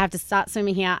 I have to start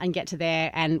swimming here and get to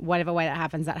there, and whatever way that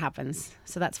happens.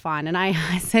 So that's fine. And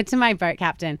I said to my boat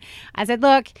captain, I said,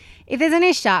 look, if there's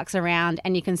any sharks around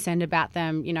and you're concerned about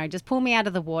them, just pull me out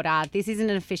of the water. This isn't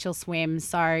an official swim.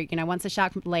 So, once the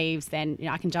shark leaves, then,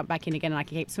 I can jump back in again and I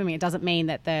can keep swimming. It doesn't mean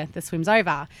that the swim's over.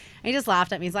 And he just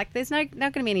laughed at me. He's like, there's not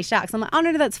going to be any sharks. I'm like, oh,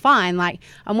 no, that's fine. Like,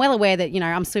 I'm well aware that,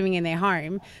 I'm swimming in their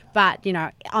home. But,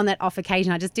 on that off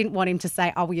occasion, I just didn't want him to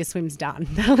say, oh, well, your swim's done.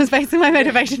 That was basically my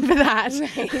motivation for that.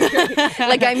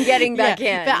 Like, I'm getting back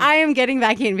in. But I am getting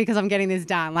back in because I'm getting this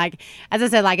done. Like, as I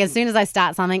said, like, as soon as I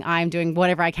start something, I'm doing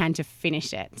whatever I can to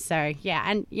finish it. So, yeah.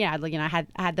 And, I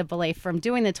had the belief from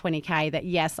doing the 20K that,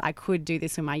 yes, I could do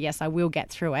this swimmer. Yes, I will get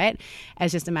through it.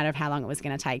 It's just a matter of how long it was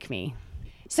going to take me.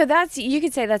 So you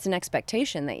could say that's an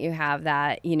expectation that you have,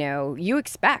 that, you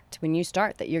expect when you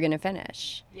start that you're going to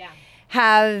finish. Yeah.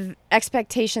 Have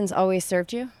expectations always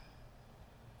served you?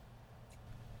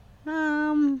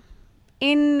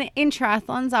 In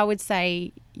triathlons, I would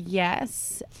say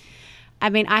yes. I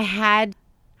mean, I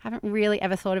haven't really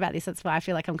ever thought about this. That's why I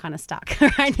feel like I'm kind of stuck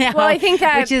right now. Well, I think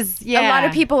that which is, a lot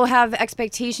of people have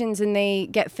expectations and they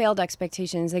get failed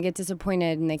expectations. They get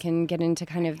disappointed and they can get into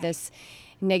kind of this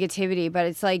negativity. But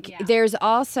it's like there's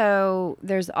also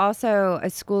a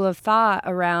school of thought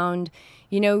around,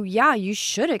 you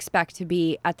should expect to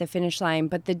be at the finish line.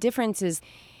 But the difference is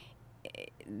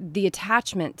the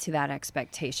attachment to that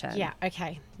expectation. Yeah,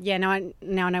 okay. Yeah, now I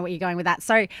know what you're going with that.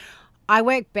 So I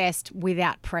work best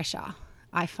without pressure,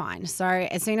 I find. So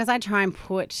as soon as I try and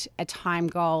put a time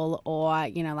goal or,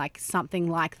 like something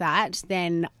like that,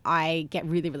 then I get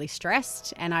really, really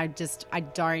stressed and I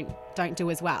don't do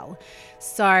as well.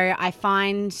 So I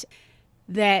find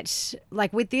that,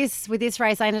 like, with this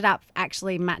race, I ended up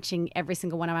actually matching every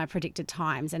single one of my predicted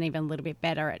times and even a little bit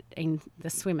better in the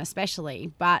swim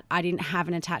especially. But I didn't have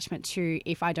an attachment to,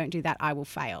 if I don't do that, I will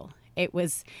fail. It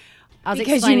was...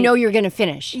 Because you're going to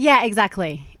finish. Yeah,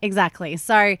 exactly.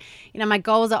 So, my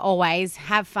goals are always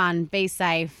have fun, be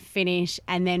safe, finish,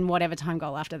 and then whatever time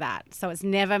goal after that. So it's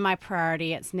never my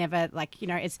priority. It's never like,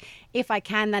 it's if I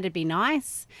can, that'd be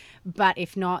nice. But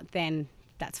if not, then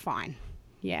that's fine.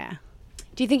 Yeah.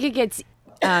 Do you think it gets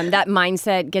that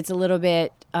mindset gets a little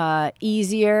bit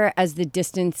easier as the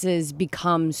distances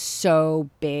become so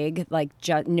big? Like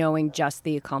knowing just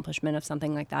the accomplishment of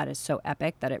something like that is so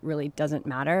epic that it really doesn't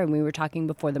matter. And we were talking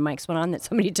before the mics went on that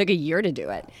somebody took a year to do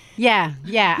it. Yeah,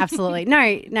 absolutely.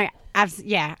 No.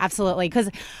 Absolutely. Because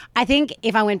I think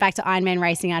if I went back to Ironman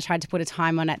racing, I tried to put a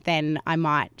time on it, then I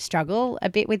might struggle a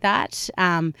bit with that.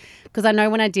 Because I know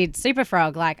when I did Super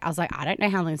Frog, like I was like, I don't know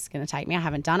how long this is going to take me. I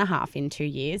haven't done a half in 2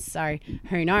 years, so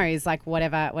who knows? Like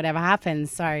whatever happens.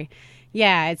 So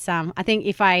yeah, it's I think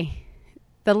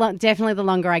definitely the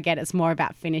longer I get, it's more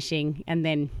about finishing, and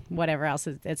then whatever else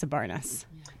it's a bonus.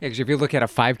 Yeah, because if you look at a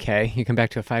 5K, you come back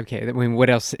to a 5K. I mean,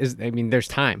 what else is? I mean, there's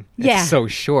time. Yeah. It's so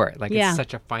short. Like it's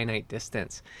such a finite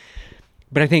distance.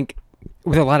 But I think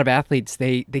with a lot of athletes,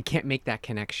 they can't make that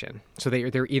connection. So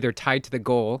they're either tied to the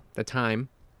goal, the time,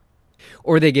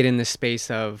 or they get in this space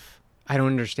of, I don't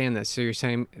understand this. So you're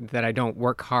saying that I don't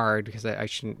work hard because I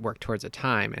shouldn't work towards a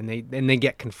time, and they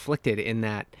get conflicted in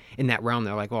that realm.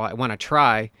 They're like, well, I want to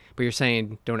try, but you're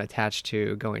saying don't attach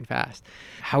to going fast.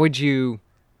 How would you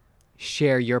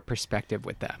share your perspective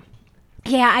with them?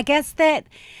 Yeah, I guess that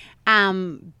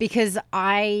because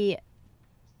I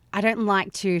don't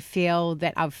like to feel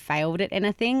that I've failed at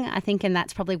anything, I think, and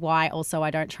that's probably why also I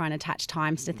don't try and attach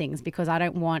times to things, because I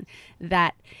don't want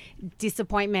that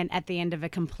disappointment at the end of a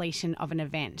completion of an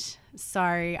event. So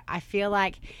I feel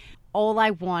like all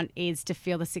I want is to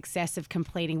feel the success of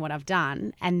completing what I've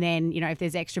done. And then, if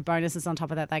there's extra bonuses on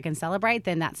top of that they can celebrate,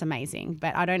 then that's amazing.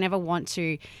 But I don't ever want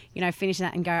to, finish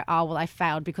that and go, oh, well, I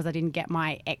failed because I didn't get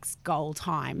my X goal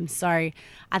time. So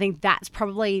I think that's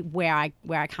probably where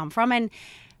I come from. And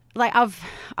like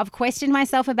I've questioned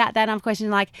myself about that. I've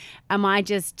questioned, like, am I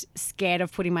just scared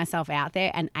of putting myself out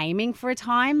there and aiming for a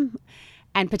time?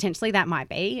 And potentially that might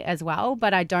be as well,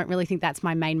 but I don't really think that's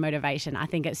my main motivation. I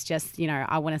think it's just,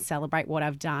 I want to celebrate what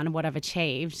I've done, what I've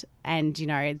achieved, and,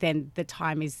 then the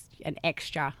time is an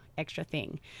extra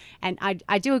thing. And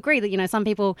I do agree that, some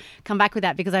people come back with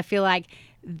that because I feel like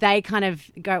they kind of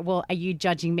go, well, are you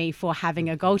judging me for having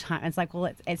a goal time? It's like,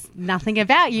 well, it's nothing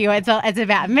about you. It's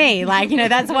about me. Like,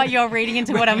 that's what you're reading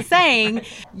into what I'm saying.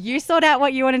 You sort out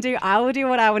what you want to do. I will do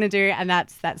what I want to do. And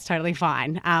that's totally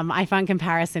fine. I find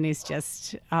comparison is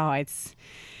just,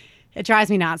 it drives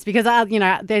me nuts because,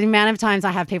 the amount of times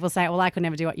I have people say, well, I could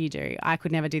never do what you do. I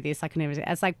could never do this. I could never do that.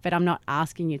 It's like, but I'm not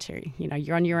asking you to.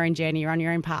 You're on your own journey. You're on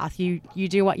your own path. You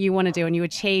do what you want to do and you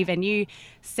achieve and you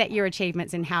set your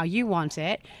achievements in how you want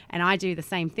it. And I do the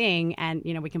same thing. And,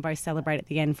 we can both celebrate at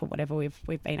the end for whatever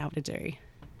we've been able to do.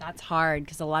 That's hard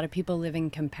because a lot of people live in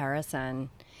comparison.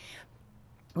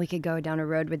 We could go down a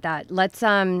road with that. Let's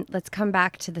come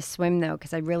back to the swim, though,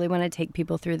 because I really want to take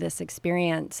people through this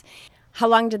experience. How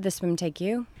long did the swim take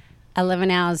you?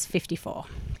 11 hours, 54.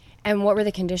 And what were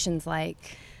the conditions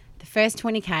like? The first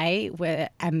 20K were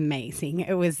amazing.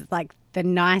 It was like the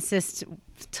nicest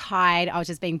tide. I was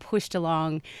just being pushed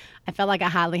along. I felt like I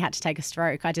hardly had to take a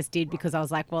stroke. I just did because I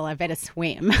was like, well, I better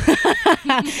swim.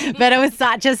 But it was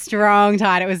such a strong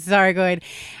tide. It was so good.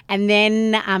 And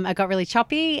then it got really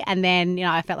choppy. And then,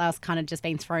 I felt like I was kind of just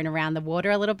being thrown around the water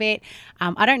a little bit.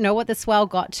 I don't know what the swell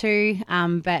got to,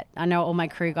 but I know all my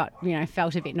crew got,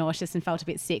 felt a bit nauseous and felt a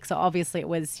bit sick. So obviously it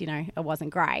was, it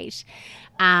wasn't great.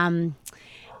 And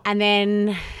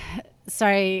then... So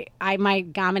my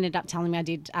Garmin ended up telling me I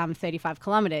did 35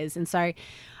 kilometres. And so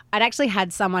I'd actually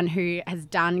had someone who has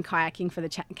done kayaking for the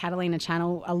Catalina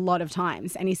Channel a lot of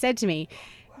times. And he said to me,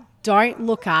 don't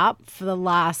look up for the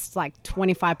last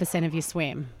 25% of your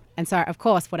swim. And so, of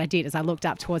course, what I did is I looked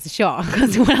up towards the shore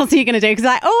because what else are you going to do?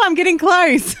 Because I'm getting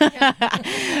close.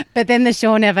 But then the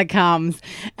shore never comes.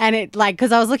 And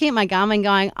because I was looking at my Garmin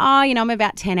going, I'm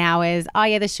about 10 hours. Oh,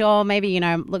 yeah, the shore maybe,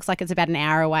 looks like it's about an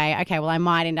hour away. Okay, well, I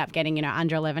might end up getting,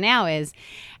 under 11 hours.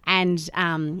 And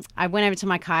I went over to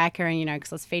my kayaker and,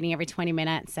 because I was feeding every 20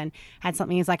 minutes and had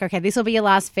something. He's like, okay, this will be your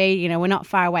last feed. We're not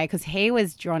far away because he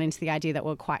was drawn into the idea that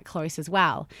we're quite close as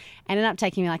well. Ended up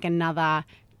taking me another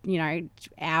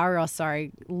hour or so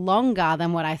longer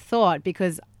than what I thought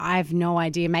because I have no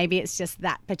idea. Maybe it's just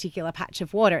that particular patch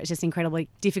of water. It's just incredibly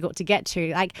difficult to get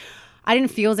to. I didn't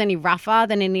feel any rougher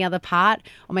than any other part,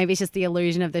 or maybe it's just the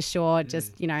illusion of the shore.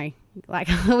 Just, it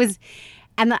was.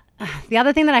 And the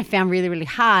other thing that I found really, really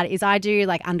hard is I do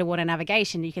underwater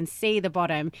navigation. You can see the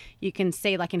bottom. You can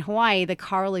see in Hawaii, the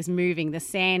coral is moving. The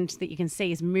sand that you can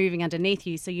see is moving underneath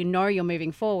you. So you're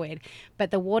moving forward.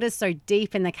 But the water's so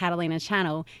deep in the Catalina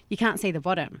Channel, you can't see the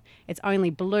bottom. It's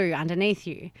only blue underneath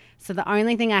you. So the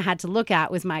only thing I had to look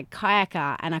at was my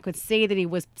kayaker, and I could see that he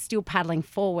was still paddling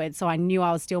forward. So I knew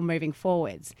I was still moving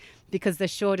forwards, because the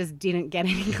shore just didn't get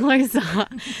any closer.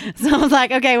 So I was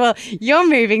like, okay, well, you're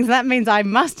moving, so that means I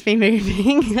must be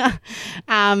moving.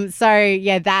 So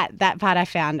yeah, that part I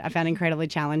found incredibly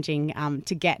challenging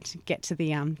to get to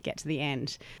the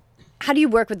end. How do you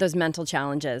work with those mental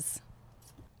challenges?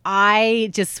 I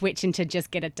just switch into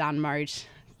just get it done mode.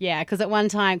 Yeah, because at one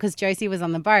time, because Josie was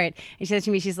on the boat, and she said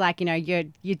to me, she's like,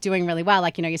 you're doing really well.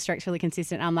 Your stroke's really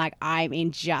consistent. I'm like, I'm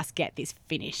in just get this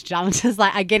finished. I'm just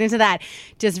I get into that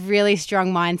just really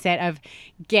strong mindset of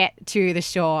get to the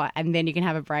shore and then you can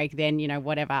have a break. Then,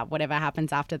 whatever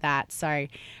happens after that. So,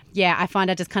 yeah, I find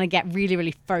I just kind of get really,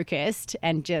 really focused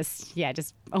and just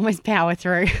almost power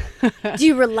through. Do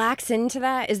you relax into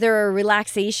that? Is there a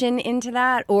relaxation into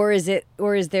that?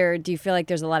 Do you feel like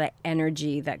there's a lot of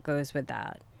energy that goes with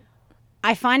that?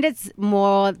 I find it's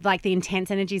more the intense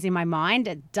energies in my mind.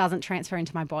 It doesn't transfer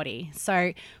into my body.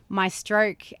 So my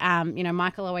stroke,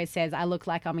 Michael always says I look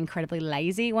like I'm incredibly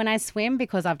lazy when I swim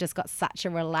because I've just got such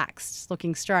a relaxed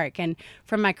looking stroke. And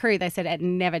from my crew, they said it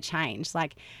never changed.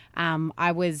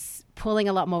 I was pulling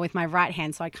a lot more with my right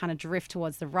hand, so I kind of drift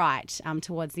towards the right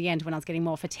towards the end when I was getting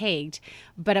more fatigued.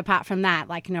 But apart from that,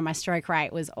 my stroke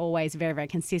rate was always very, very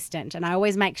consistent. And I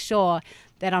always make sure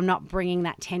that I'm not bringing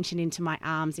that tension into my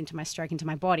arms, into my stroke, into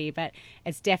my body. But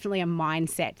it's definitely a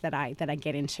mindset that I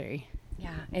get into.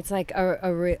 Yeah, it's like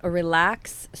a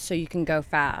relax so you can go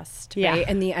fast, right? Yeah.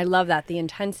 And I love that. The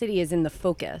intensity is in the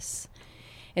focus.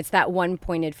 It's that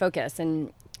one-pointed focus.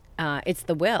 And it's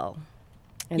the will.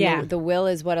 And Yeah. the will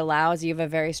is what allows, you have a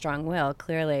very strong will,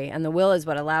 clearly, and the will is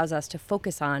what allows us to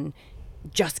focus on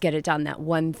just get it done, that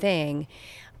one thing.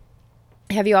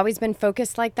 Have you always been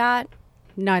focused like that?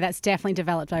 No, that's definitely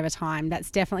developed over time.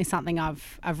 That's definitely something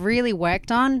I've really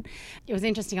worked on. It was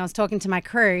interesting. I was talking to my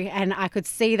crew and I could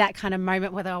see that kind of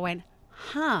moment where I went,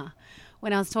 huh,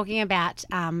 when I was talking about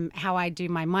how I do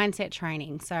my mindset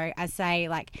training. So I say,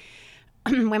 like,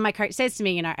 when my coach says to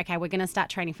me, okay, we're going to start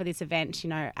training for this event,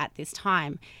 at this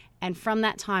time. And from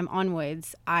that time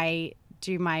onwards, I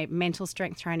do my mental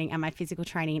strength training and my physical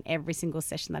training in every single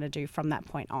session that I do from that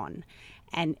point on.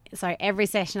 And so every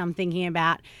session I'm thinking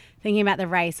about the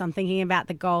race, I'm thinking about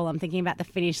the goal, I'm thinking about the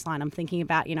finish line, I'm thinking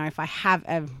about, if I have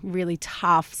a really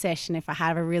tough session, if I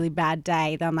have a really bad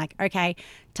day, then I'm like, okay,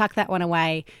 tuck that one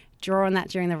away, draw on that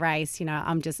during the race.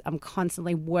 I'm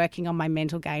constantly working on my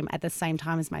mental game at the same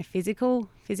time as my physical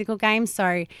game.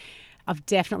 So I've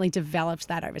definitely developed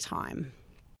that over time.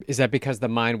 Is that because the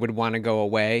mind would want to go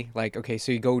away? Like, okay,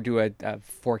 so you go do a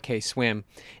 4K swim,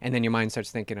 and then your mind starts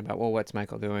thinking about, well, what's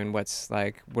Michael doing? What's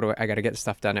like, I got to get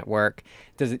stuff done at work.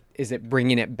 Is it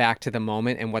bringing it back to the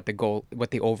moment and what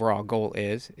the overall goal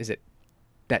is? Is it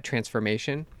that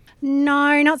transformation?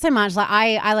 No, not so much. Like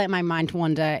I let my mind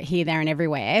wander here, there, and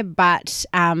everywhere, but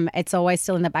it's always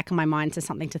still in the back of my mind to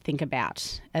something to think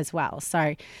about as well.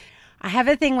 So I have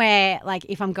a thing where, like,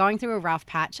 if I'm going through a rough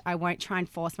patch, I won't try and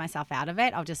force myself out of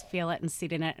it. I'll just feel it and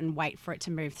sit in it and wait for it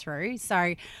to move through.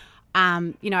 So,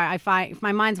 if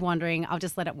my mind's wandering, I'll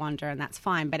just let it wander and that's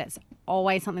fine. But it's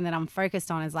always something that I'm focused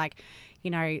on is like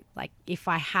if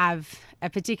I have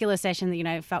a particular session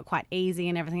that, felt quite easy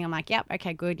and everything, I'm like, yep,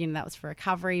 okay, good. That was for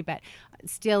recovery. But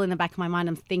still in the back of my mind,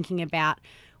 I'm thinking about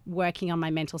working on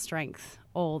my mental strength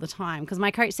all the time. Because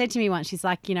my coach said to me once, she's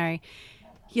like,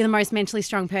 you're the most mentally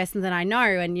strong person that I know.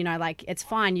 And, it's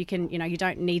fine. You can, you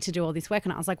don't need to do all this work.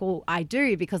 And I was like, well, I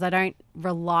do because I don't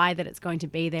rely that it's going to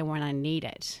be there when I need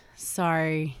it.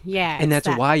 So, yeah. And that's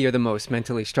why you're the most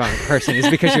mentally strong person is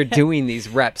because you're doing these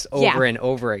reps over and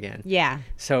over again. Yeah.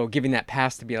 So giving that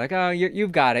pass to be like, oh,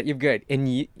 you've got it. You're good.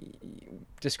 And you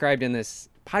described in this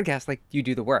podcast, like you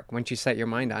do the work. Once you set your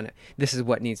mind on it, this is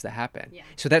what needs to happen. Yeah.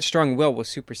 So that strong will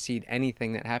supersede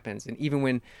anything that happens. And even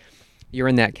when you're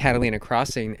in that Catalina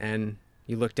crossing and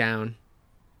you look down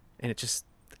and it just,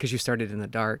 because you started in the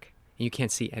dark and you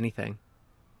can't see anything.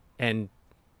 And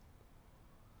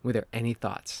were there any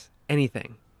thoughts,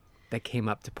 anything that came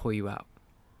up to pull you out?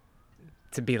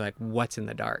 To be like, what's in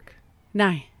the dark?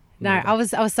 No. I was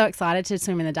so excited to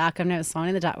swim in the dark. I've never swum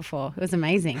in the dark before. It was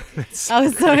amazing. I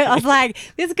was like,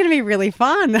 this is going to be really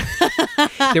fun.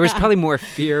 There was probably more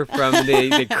fear from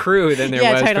the crew than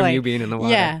there was from you being in the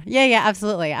water. Yeah,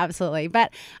 absolutely.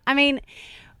 But I mean,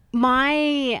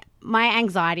 my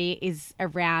anxiety is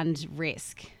around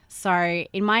risk. So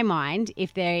in my mind,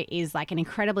 if there is like an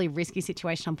incredibly risky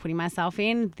situation I'm putting myself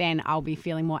in, then I'll be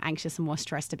feeling more anxious and more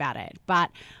stressed about it.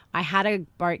 But I had a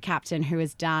boat captain who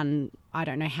has done, I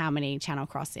don't know how many channel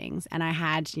crossings. And I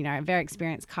had, a very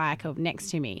experienced kayaker next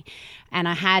to me. And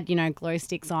I had, glow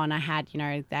sticks on. I had,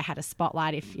 they had a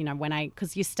spotlight if,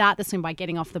 because you start the swim by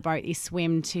getting off the boat, you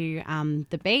swim to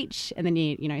the beach and then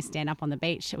you stand up on the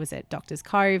beach. It was at Doctor's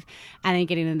Cove. And then you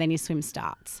get in and then your swim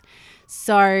starts.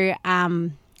 So,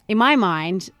 in my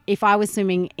mind, if I was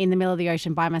swimming in the middle of the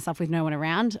ocean by myself with no one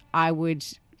around, I would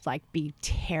be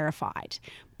terrified.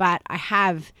 But I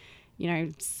have,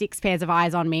 6 pairs of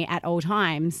eyes on me at all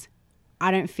times.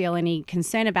 I don't feel any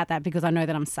concern about that because I know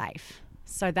that I'm safe.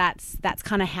 So that's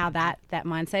kind of how that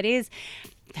mindset is.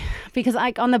 Because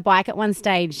on the bike at one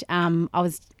stage, I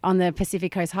was on the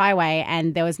Pacific Coast Highway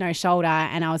and there was no shoulder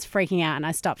and I was freaking out and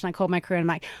I stopped and I called my crew and I'm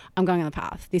like, I'm going on the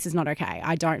path. This is not okay.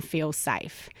 I don't feel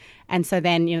safe. And so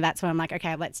then, that's when I'm like,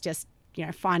 okay, let's just,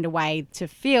 find a way to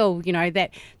feel,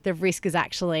 that the risk is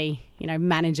actually,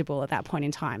 manageable at that point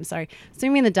in time. So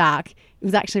swimming in the dark, it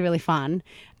was actually really fun.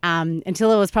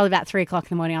 Until it was probably about 3 o'clock in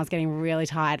the morning, I was getting really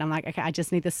tired. I'm like, okay, I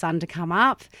just need the sun to come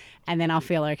up and then I'll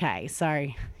feel okay. So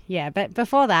yeah, but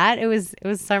before that, it was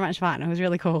so much fun. It was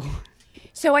really cool.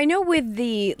 So I know with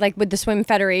the Swim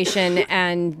Federation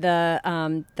and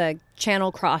the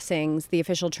channel crossings, the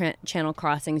official channel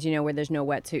crossings, where there's no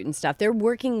wetsuit and stuff, they're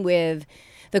working with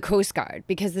the Coast Guard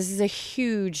because this is a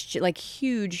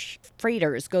huge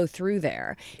freighters go through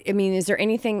there. I mean, is there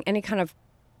any kind of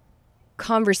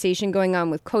conversation going on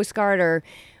with Coast Guard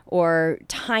or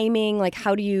timing? Like,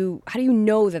 how do you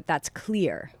know that that's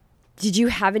clear? Did you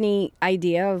have any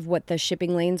idea of what the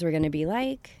shipping lanes were going to be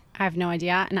like? I have no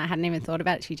idea, and I hadn't even thought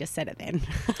about it. She just said it then.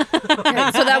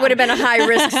 So that would have been a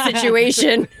high-risk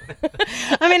situation.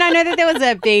 I mean, I know that there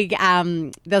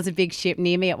was a big ship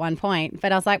near me at one point,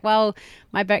 but I was like, well,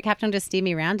 my boat captain will just steer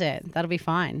me around it. That'll be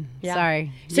fine. Yeah.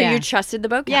 So yeah. you trusted the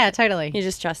boat captain? Yeah, totally. You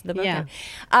just trusted the boat Yeah.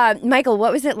 captain. Michael,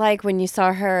 what was it like when you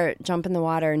saw her jump in the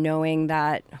water, knowing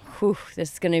that,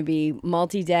 this is going to be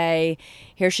multi-day,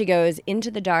 here she goes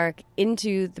into the dark,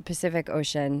 into the Pacific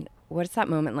Ocean. What's that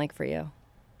moment like for you?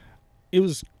 It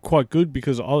was quite good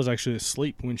because I was actually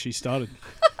asleep when she started.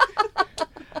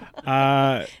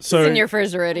 This isn't your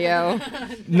first rodeo.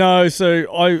 No, so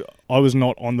I was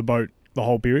not on the boat the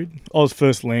whole period. I was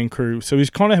first land crew, so we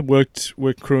kind of worked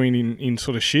crewing in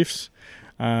sort of shifts,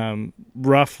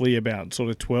 roughly about sort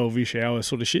of 12-ish hour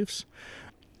sort of shifts.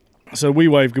 So we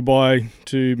waved goodbye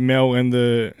to Mel and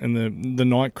the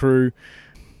night crew.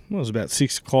 It was about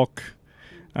 6 o'clock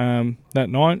that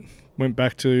night. Went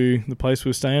back to the place we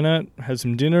were staying at, had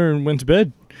some dinner, and went to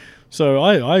bed. So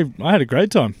I had a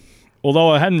great time. Although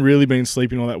I hadn't really been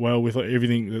sleeping all that well with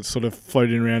everything that's sort of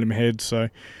floating around in my head. So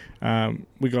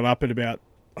we got up at about,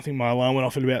 I think my alarm went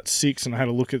off at about 6, and I had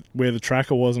a look at where the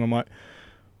tracker was, and I'm like,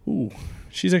 ooh,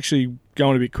 she's actually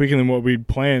going a bit quicker than what we'd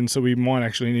planned, so we might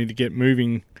actually need to get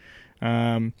moving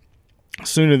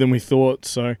sooner than we thought.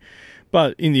 So,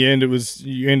 but in the end, Mel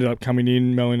ended up coming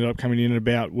in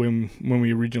about when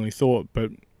we originally thought,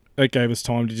 but it gave us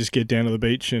time to just get down to the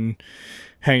beach and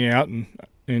hang out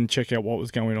and check out what was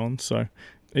going on. So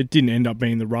it didn't end up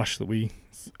being the rush that we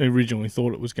originally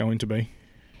thought it was going to be.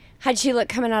 How'd she look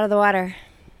coming out of the water?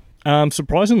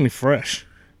 Surprisingly fresh.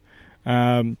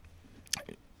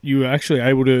 You were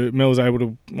actually Mel was able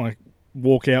to like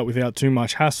walk out without too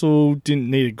much hassle, didn't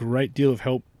need a great deal of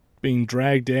help being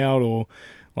dragged out or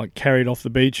like carried off the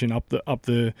beach and up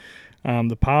the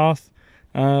path.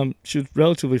 She was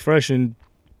relatively fresh, and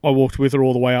I walked with her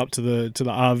all the way up to the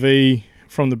RV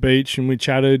from the beach, and we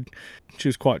chatted. She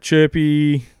was quite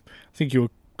chirpy. I think you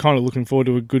were kind of looking forward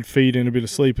to a good feed and a bit of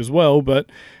sleep as well, but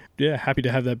yeah, happy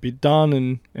to have that bit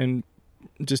done and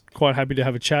just quite happy to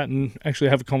have a chat and actually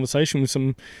have a conversation with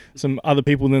some other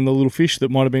people than the little fish that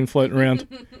might have been floating around.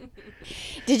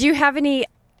 Did you have any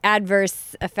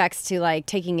adverse effects to like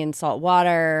taking in salt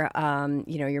water,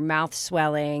 your mouth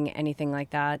swelling, anything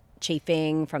like that,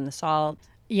 chafing from the salt?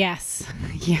 Yes,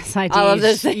 I did. All of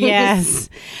those things. Yes.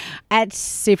 At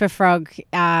Super Frog,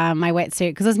 my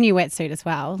wetsuit, because it was a new wetsuit as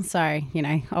well, so,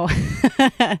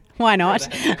 why not?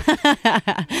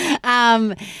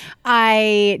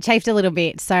 I chafed a little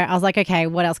bit, so I was like, okay,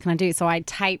 what else can I do? So I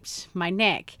taped my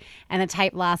neck, and the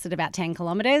tape lasted about 10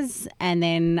 kilometres, and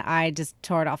then I just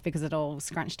tore it off because it all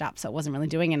scrunched up, so it wasn't really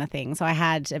doing anything. So I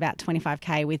had about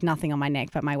 25K with nothing on my neck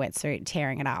but my wetsuit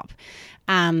tearing it up.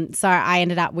 So I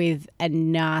ended up with a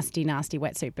nasty, nasty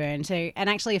wetsuit burn too, and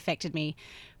actually affected me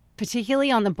particularly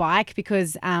on the bike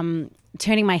because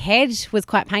turning my head was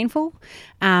quite painful.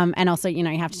 And also, you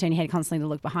have to turn your head constantly to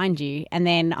look behind you. And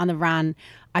then on the run,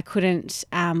 I couldn't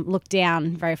look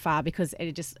down very far because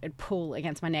it'd pull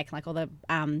against my neck. Like all the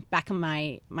back of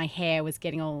my hair was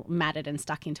getting all matted and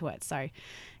stuck into it. So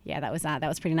yeah, that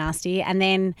was pretty nasty. And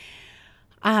then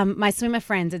my swimmer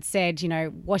friends had said,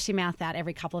 wash your mouth out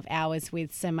every couple of hours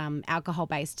with some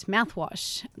alcohol-based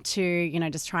mouthwash to,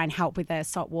 just try and help with the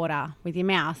salt water with your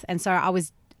mouth. And so I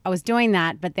was doing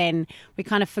that, but then we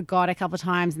kind of forgot a couple of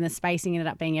times, and the spacing ended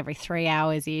up being every 3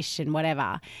 hours-ish and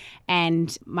whatever.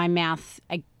 And my mouth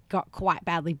got quite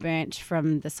badly burnt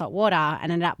from the salt water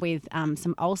and ended up with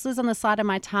some ulcers on the side of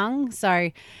my tongue.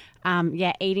 So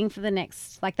eating for the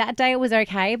next, that day it was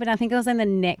okay, but I think it was in the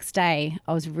next day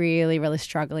I was really, really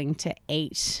struggling to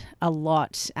eat a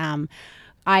lot.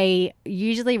 I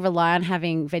usually rely on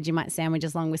having Vegemite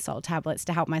sandwiches along with salt tablets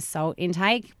to help my salt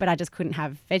intake, but I just couldn't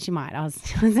have Vegemite. I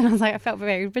was like, I felt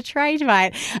very betrayed by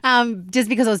it, just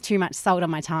because there was too much salt on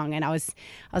my tongue, and I was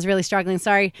really struggling.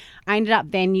 So I ended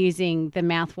up then using the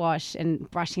mouthwash and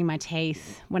brushing my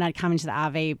teeth when I'd come into the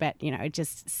RV, but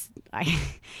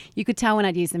you could tell when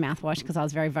I'd use the mouthwash because I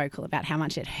was very vocal about how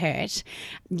much it hurt.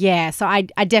 Yeah, so I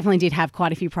definitely did have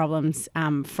quite a few problems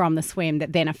from the swim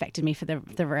that then affected me for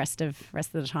the rest of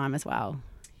the time as well.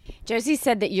 Josie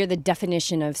said that you're the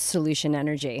definition of solution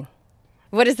energy.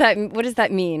 What does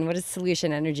that mean? What does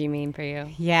solution energy mean for you?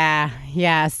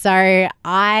 Yeah. So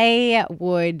I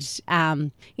would,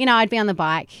 I'd be on the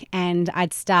bike and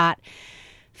I'd start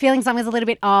feeling something's a little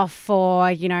bit off,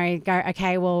 or, go,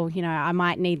 okay, well, I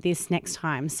might need this next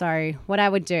time. So what I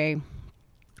would do,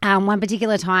 one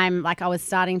particular time, I was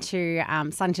starting to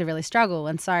really struggle,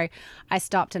 and so I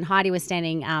stopped, and Heidi was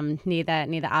standing near the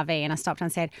RV, and I stopped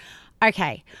and said,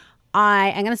 okay, I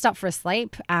am going to stop for a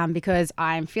sleep because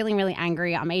I'm feeling really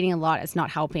angry. I'm eating a lot. It's not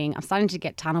helping. I'm starting to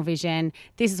get tunnel vision.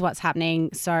 This is what's happening.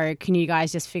 So can you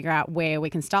guys just figure out where we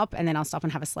can stop? And then I'll stop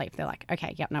and have a sleep. They're like,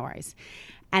 okay, yep, no worries.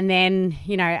 And then,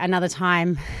 another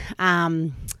time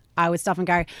I would stop and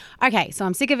go, okay, so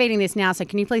I'm sick of eating this now. So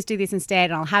can you please do this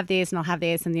instead? And I'll have this and I'll have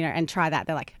this and try that.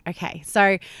 They're like, okay.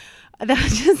 So they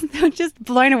were just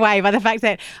blown away by the fact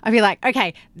that I'd be like,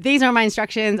 okay, these are my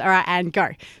instructions, all right, and go.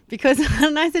 Because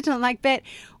I said to them, like, but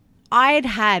I'd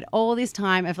had all this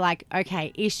time of like,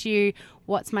 okay, issue,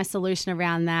 what's my solution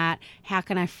around that? How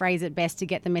can I phrase it best to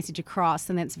get the message across?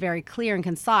 And it's very clear and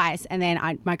concise. And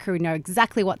then my crew would know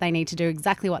exactly what they need to do,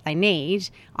 exactly what I need.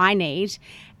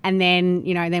 And then,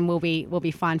 then we'll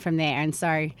be fine from there. And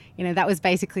so, that was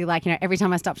basically like, every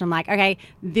time I stopped, I'm like, okay,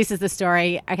 this is the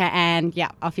story. Okay. And yeah,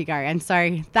 off you go. And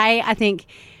so they, I think,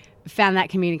 found that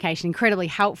communication incredibly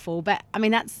helpful. But I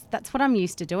mean, that's what I'm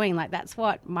used to doing. Like, that's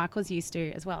what Michael's used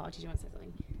to as well. Did you want to say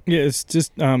something? Yeah, it's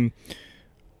just a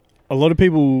lot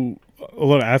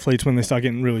of athletes, when they start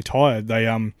getting really tired, they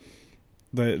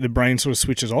the brain sort of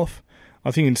switches off. I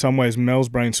think in some ways Mel's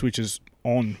brain switches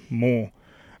on more.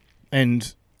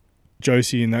 And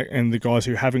Josie and the guys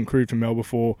who haven't crewed for Mel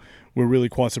before were really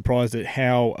quite surprised at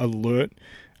how alert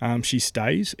she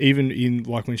stays, even in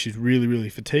like when she's really, really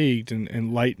fatigued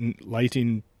and late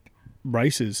in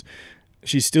races.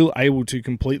 She's still able to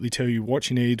completely tell you what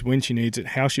she needs, when she needs it,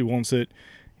 how she wants it.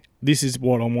 This is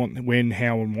what I want, when,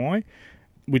 how, and why,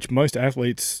 which most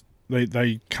athletes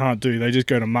they can't do. They just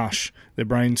go to mush. Their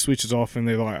brain switches off and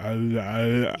they're like,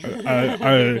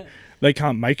 oh. They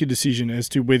can't make a decision as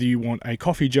to whether you want a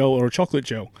coffee gel or a chocolate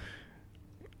gel.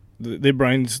 Their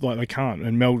brains, like, they can't.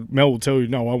 And Mel will tell you,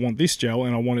 no, I want this gel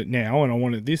and I want it now and I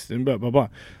want it this and blah, blah, blah.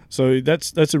 So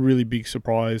that's a really big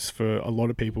surprise for a lot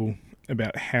of people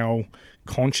about how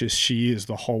conscious she is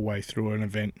the whole way through an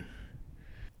event.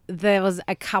 There was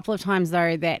a couple of times,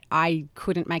 though, that I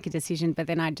couldn't make a decision, but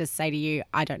then I'd just say to you,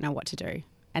 I don't know what to do.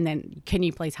 And then, can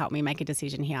you please help me make a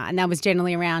decision here? And that was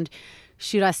generally around,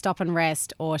 should I stop and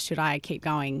rest or should I keep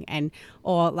going?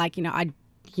 Or like,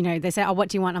 they say, oh, what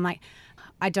do you want? I'm like,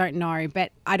 I don't know.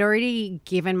 But I'd already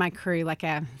given my crew like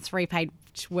a 3-page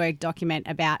Word document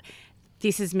about,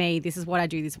 this is me, this is what I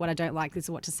do, this is what I don't like, this is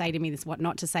what to say to me, this is what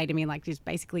not to say to me, like just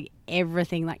basically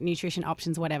everything, like nutrition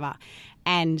options, whatever.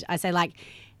 And I say, like,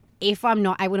 if I'm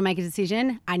not able to make a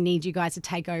decision, I need you guys to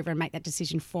take over and make that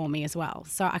decision for me as well.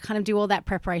 So I kind of do all that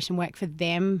preparation work for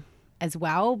them as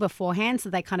well beforehand, so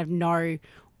they kind of know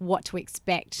what to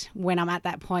expect when I'm at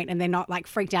that point, and they're not like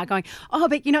freaked out going, oh,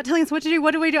 but you're not telling us what to do.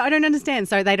 What do we do? I don't understand.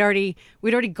 So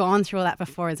we'd already gone through all that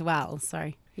before as well.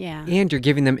 So yeah. And you're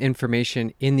giving them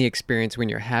information in the experience when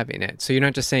you're having it. So you're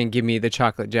not just saying, give me the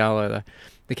chocolate gel or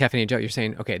the caffeinated gel. You're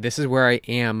saying, okay, this is where I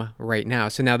am right now.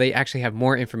 So now they actually have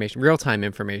more information, real-time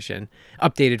information,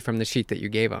 updated from the sheet that you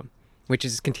gave them, which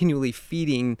is continually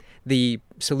feeding the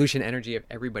solution energy of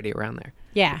everybody around there.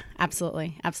 Yeah,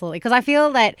 absolutely. Absolutely. Because I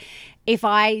feel that if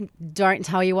I don't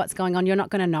tell you what's going on, you're not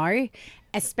going to know.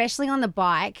 Especially on the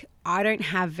bike, I don't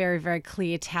have very, very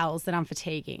clear tells that I'm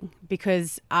fatiguing,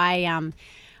 because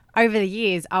over the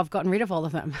years, I've gotten rid of all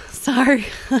of them. So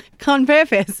on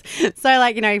purpose. So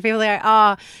like, people go,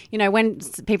 oh, when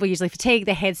people usually fatigue,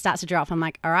 their head starts to drop. I'm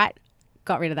like, all right,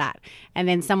 got rid of that. And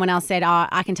then someone else said, oh,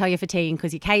 I can tell you're fatiguing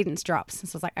because your cadence drops.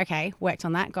 So I was like, okay, worked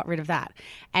on that, got rid of that.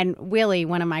 And Willie,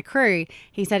 one of my crew,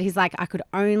 he's like, I could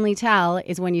only tell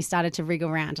is when you started to wriggle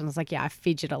around. And I was like, yeah, I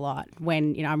fidget a lot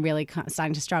when, I'm really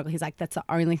starting to struggle. He's like, that's the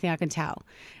only thing I can tell.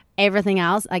 Everything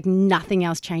else, like nothing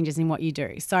else changes in what you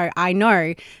do. So I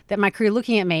know that my crew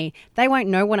looking at me, they won't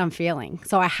know what I'm feeling.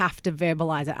 So I have to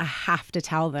verbalize it. I have to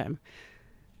tell them.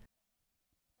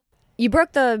 You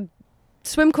broke the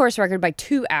swim course record by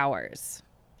 2 hours,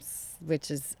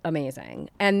 which is amazing.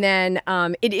 And then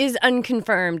it is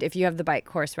unconfirmed if you have the bike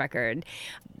course record.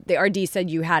 The RD said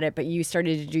you had it, but you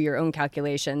started to do your own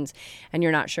calculations and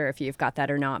you're not sure if you've got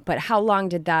that or not. But how long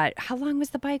was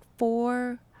the bike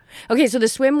for? Okay, so the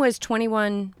swim was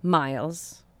 21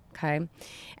 miles, okay?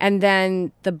 And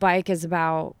then the bike is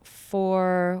about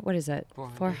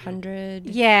 400?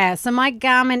 Yeah, so my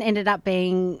Garmin ended up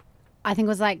being, I think it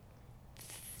was like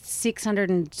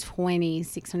 620,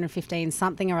 615,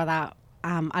 something or other.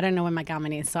 I don't know where my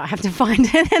Garmin is, so I have to find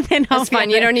it. And then That's fine.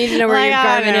 You don't need to know where your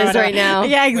Garmin is right now.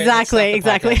 Yeah, exactly.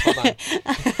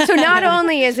 So not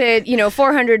only is it,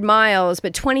 400 miles,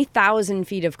 but 20,000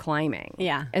 feet of climbing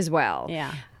as well.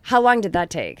 Yeah. How long did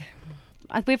that take?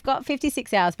 We've got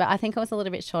 56 hours, but I think it was a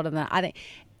little bit shorter than that. I think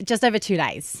just over 2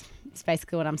 days. It's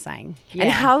basically what I'm saying. And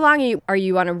how long are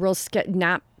you on a real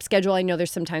nap schedule? I know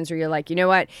there's some times where you're like, you know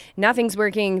what, nothing's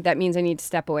working. That means I need to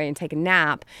step away and take a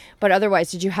nap. But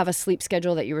otherwise, did you have a sleep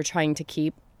schedule that you were trying to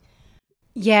keep?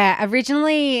 Yeah,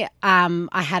 originally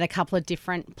I had a couple of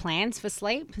different plans for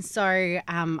sleep. So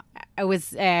I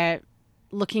was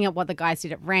looking at what the guys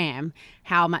did at RAAM,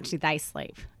 how much did they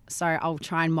sleep? So I'll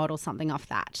try and model something off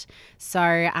that. So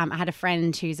I had a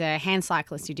friend who's a hand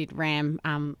cyclist who did RAAM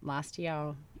last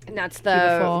year. And that's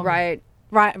the right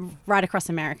across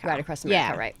America. Right across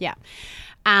America, yeah, right.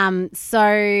 Yeah.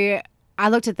 So I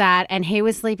looked at that and he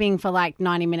was sleeping for like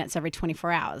 90 minutes every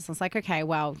 24 hours. I was like, okay,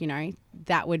 well,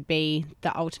 that would be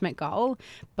the ultimate goal.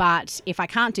 But if I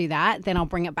can't do that, then I'll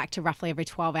bring it back to roughly every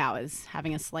 12 hours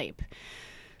having a sleep.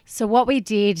 So what we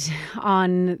did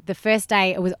on the first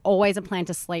day, it was always a plan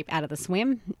to sleep out of the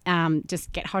swim.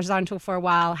 Just get horizontal for a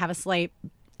while, have a sleep,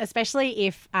 especially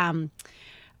if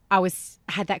I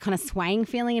had that kind of swaying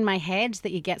feeling in my head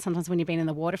that you get sometimes when you've been in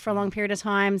the water for a long period of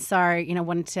time. So,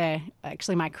 wanted to,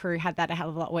 actually my crew had that a hell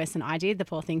of a lot worse than I did, the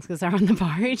poor things, because they're on the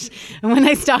boat. And when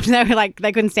they stopped, they were like,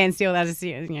 they couldn't stand still. They were just,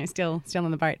 still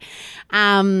in the boat.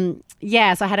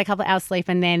 So I had a couple of hours sleep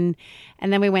and then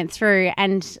we went through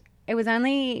and it was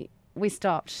only, we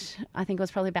stopped, I think it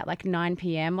was probably about like 9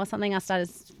 p.m. or something. I started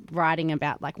riding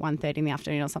about like 1:30 in the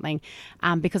afternoon or something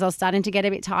because I was starting to get a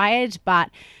bit tired.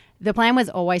 But the plan was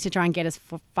always to try and get as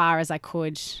far as I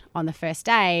could on the first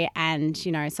day. And,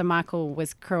 so Michael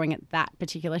was crewing at that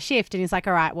particular shift and he's like,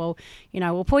 all right, well,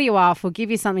 we'll pull you off. We'll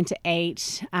give you something to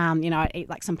eat. I'd eat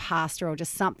like some pasta or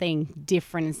just something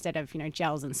different instead of,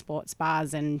 gels and sports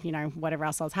bars and, whatever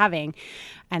else I was having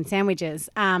and sandwiches.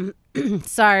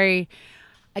 So I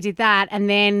did that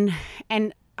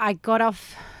and I got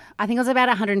off, I think it was about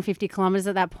 150 kilometers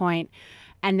at that point.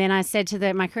 And then I said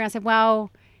to my crew, I said, well,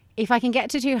 if I can get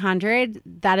to 200,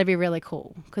 that'd be really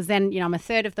cool. Because then, I'm a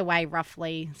third of the way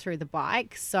roughly through the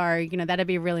bike. So, that'd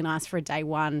be really nice for a day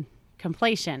one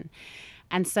completion.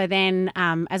 And so then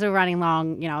as we were running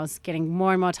along, I was getting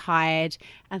more and more tired.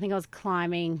 I think I was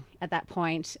climbing at that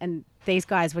point and these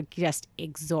guys were just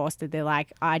exhausted. They're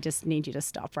like, I just need you to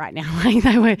stop right now. Like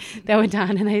they were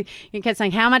done. And they kept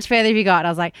saying, how much further have you got? I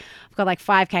was like, I've got like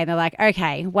 5K. And they're like,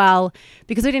 okay, well,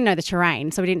 because we didn't know the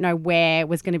terrain. So we didn't know where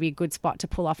was going to be a good spot to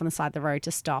pull off on the side of the road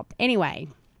to stop anyway.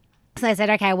 So they said,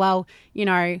 okay, well,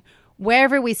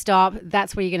 wherever we stop,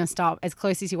 that's where you're going to stop. As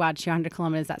close as you are to 200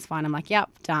 kilometers, that's fine. I'm like, yep,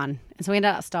 done. And so we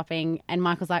ended up stopping and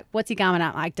Michael's like, what's your Garmin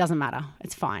at? I'm like, doesn't matter.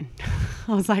 It's fine.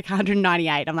 I was like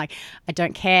 198. I'm like, I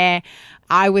don't care.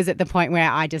 I was at the point where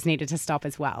I just needed to stop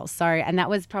as well. So, and that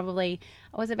was probably,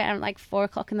 I was about like 4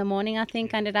 o'clock in the morning, I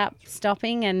think, I ended up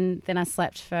stopping and then I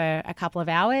slept for a couple of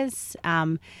hours.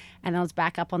 And I was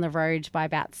back up on the road by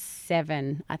about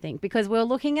 7, I think, because we were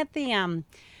looking at the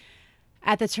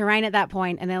terrain at that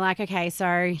point and they're like, okay,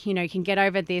 so, you can get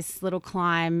over this little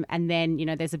climb and then,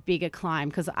 there's a bigger climb.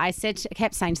 Because I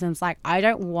kept saying to them, it's like, I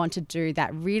don't want to do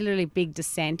that really, really big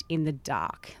descent in the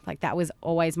dark. Like that was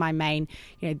always my main,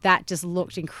 that just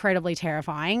looked incredibly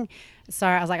terrifying. So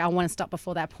I was like, I want to stop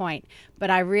before that point. But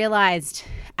I realized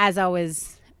as I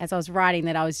was riding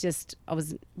that that was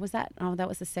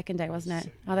the second day, wasn't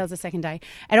it? Oh, that was the second day.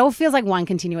 It all feels like one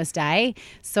continuous day.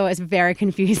 So it's very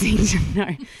confusing to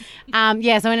know.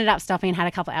 So I ended up stopping and had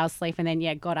a couple of hours sleep and then,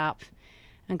 got up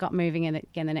and got moving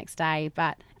again the next day.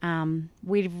 But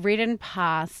we'd ridden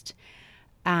past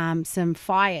some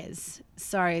fires.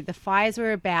 So the fires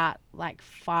were about like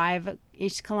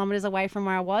 5-ish kilometers away from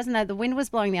where I was. And the wind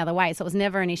was blowing the other way. So it was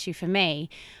never an issue for me.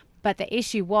 But the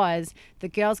issue was the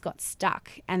girls got stuck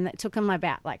and it took them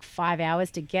about like 5 hours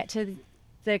to get to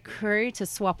the crew to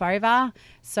swap over.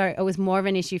 So it was more of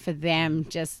an issue for them,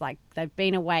 just like they've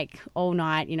been awake all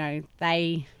night.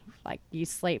 You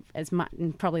sleep as much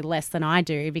and probably less than I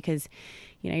do because,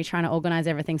 you're trying to organize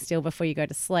everything still before you go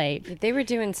to sleep. They were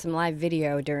doing some live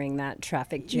video during that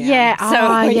traffic jam. Yeah.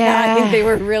 I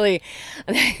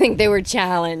think they were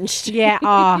challenged. Yeah.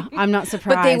 Oh, I'm not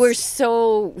surprised. But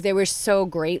they were so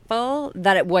grateful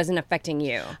that it wasn't affecting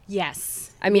you.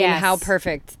 Yes. I mean, yes. How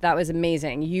perfect. That was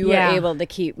amazing. You were able to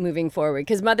keep moving forward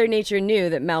because Mother Nature knew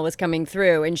that Mel was coming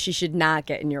through and she should not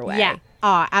get in your way. Yeah.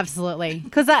 Oh, absolutely.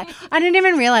 Because I didn't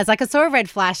even realize, I saw a red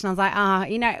flash and I was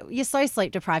like, you're so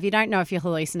sleep deprived. You don't know if you're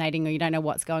hallucinating or you don't know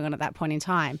what's going on at that point in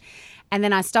time. And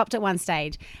then I stopped at one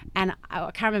stage and I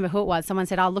can't remember who it was. Someone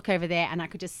said, look over there. And I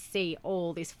could just see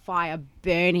all this fire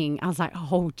burning. I was like,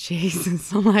 oh, Jesus.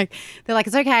 They're like,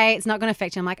 it's okay. It's not going to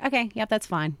affect you. I'm like, okay, yep, that's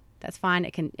fine. That's fine.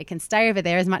 It can stay over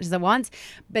there as much as it wants.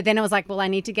 But then it was like, well, I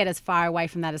need to get as far away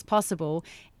from that as possible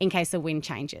in case the wind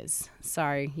changes.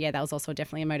 So, that was also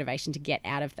definitely a motivation to get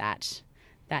out of that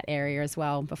that area as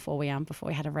well before we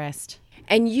had a rest.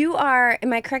 And you are,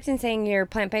 am I correct in saying you're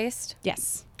plant-based?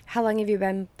 Yes. How long have you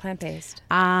been plant-based?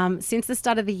 Since the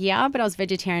start of the year, but I was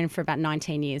vegetarian for about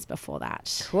 19 years before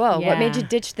that. Cool. Yeah. What made you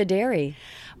ditch the dairy?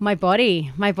 My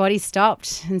body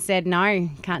stopped and said, no,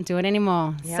 can't do it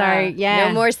anymore. Yeah. So, yeah.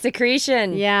 No more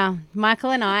secretion. Yeah.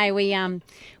 Michael and I,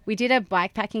 we did a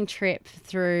bikepacking trip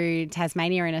through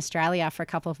Tasmania in Australia for a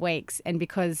couple of weeks. And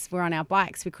because we're on our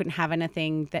bikes, we couldn't have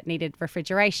anything that needed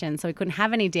refrigeration. So we couldn't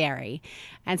have any dairy.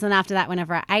 And so then after that,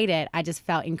 whenever I ate it, I just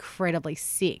felt incredibly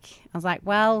sick. I was like,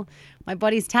 well, my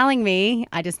body's telling me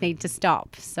I just need to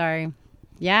stop. So,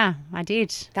 yeah, I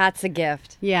did. That's a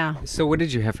gift. Yeah. So what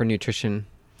did you have for nutrition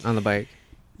on the bike?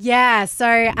 Yeah, so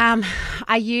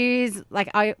I use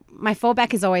my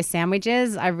fallback is always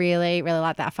sandwiches. I really, really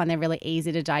like that. I find they're really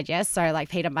easy to digest. So like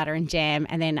peanut butter and jam,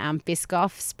 and then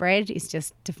Biscoff spread is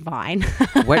just divine.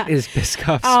 What is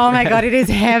Biscoff spread? Oh my god, it is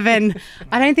heaven.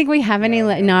 I don't think we have any.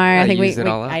 No, I think we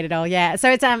ate it all. Yeah, so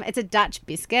it's a Dutch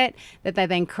biscuit that they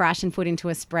then crush and put into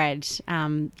a spread.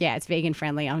 Yeah, it's vegan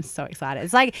friendly. I'm so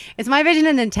excited. It's my version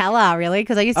of Nutella, really,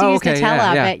 because I used to use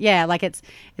Nutella, but yeah, like it's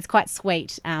quite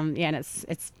sweet. Yeah, and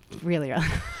it's really, really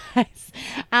nice.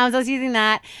 So I was using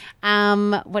that.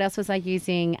 What else was I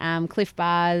using? Cliff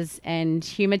Bars and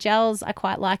Humor gels I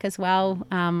quite like as well.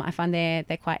 I find they're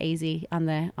quite easy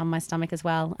on my stomach as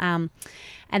well. And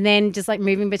then just like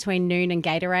moving between Noon and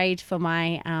Gatorade for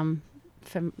my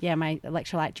my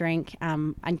electrolyte drink.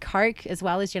 And Coke as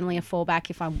well is generally a fallback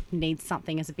if I need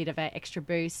something as a bit of an extra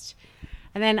boost.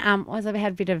 And then I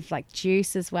had a bit of like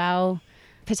juice as well.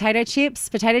 Potato chips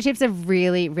are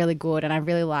really, really good, and I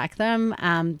really like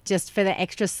them just for the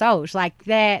extra salt. Like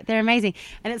they're amazing.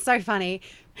 And it's so funny.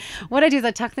 What I do is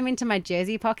I tuck them into my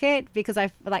jersey pocket because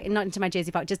not into my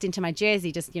jersey pocket, just into my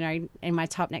jersey, just, in my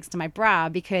top next to my bra,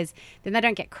 because then they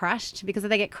don't get crushed, because if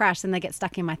they get crushed, then they get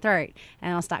stuck in my throat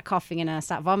and I'll start coughing and I'll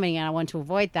start vomiting, and I want to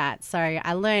avoid that. So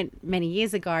I learned many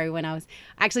years ago when I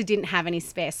actually didn't have any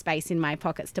spare space in my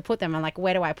pockets to put them. I'm like,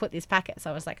 where do I put this packet?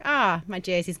 So I was like, my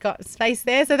jersey's got space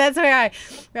there. So that's where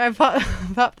I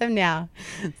pop them now.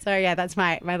 So yeah, that's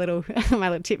my little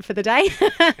tip for the day.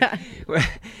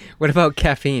 What about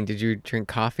caffeine? Did you drink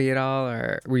coffee at all,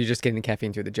 or were you just getting the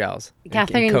caffeine through the gels?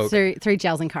 Caffeine through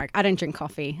gels and Coke. I don't drink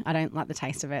coffee. I don't like the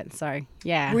taste of it. So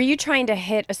yeah. Were you trying to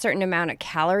hit a certain amount of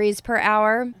calories per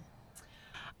hour?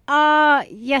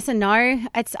 Yes and no.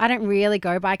 I don't really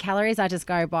go by calories. I just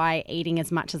go by eating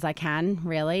as much as I can,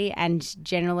 really. And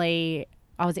generally,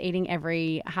 I was eating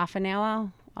every half an hour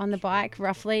on the bike,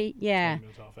 roughly. Yeah,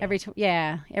 every 20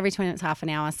 minutes, half an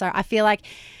hour. So I feel like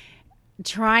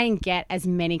try and get as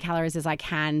many calories as I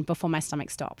can before my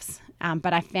stomach stops.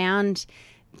 But I found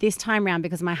this time around,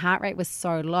 because my heart rate was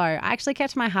so low, I actually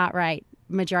kept my heart rate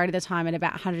majority of the time at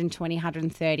about 120,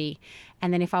 130.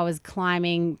 And then if I was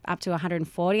climbing up to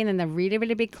 140, and then the really,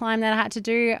 really big climb that I had to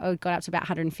do, I got up to about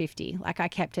 150. Like I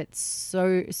kept it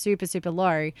so super, super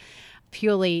low,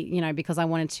 purely, because I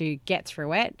wanted to get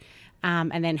through it.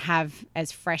 And then have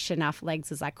as fresh enough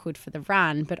legs as I could for the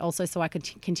run, but also so I could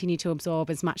continue to absorb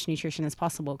as much nutrition as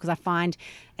possible. Because I find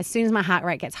as soon as my heart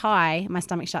rate gets high, my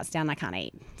stomach shuts down and I can't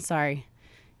eat. So,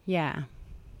 yeah.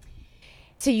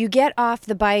 So you get off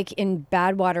the bike in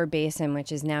Badwater Basin,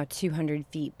 which is now 200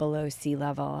 feet below sea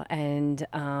level. And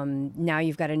now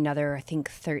you've got another, I think,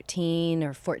 13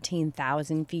 or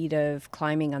 14,000 feet of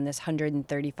climbing on this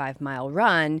 135-mile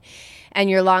run.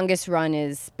 And your longest run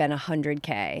has been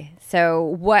 100K.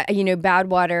 So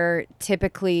Badwater,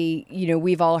 typically,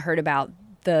 we've all heard about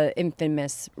the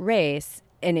infamous race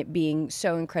and it being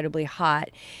so incredibly hot.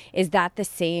 Is that the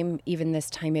same even this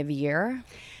time of year?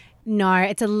 No,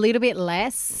 it's a little bit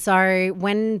less. So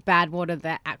when Badwater,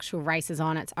 the actual race is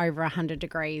on, it's over 100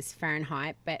 degrees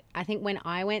Fahrenheit. But I think when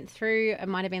I went through, it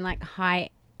might have been like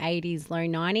high 80s, low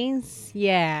 90s.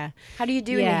 Yeah. How do you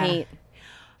do in the heat?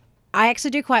 I actually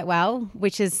do quite well,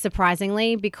 which is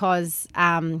surprisingly because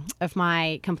of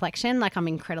my complexion. Like I'm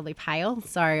incredibly pale,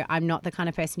 so I'm not the kind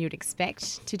of person you'd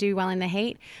expect to do well in the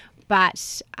heat.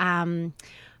 But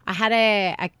I had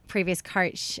a previous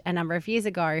coach a number of years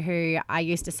ago who I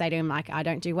used to say to him, like, I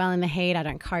don't do well in the heat, I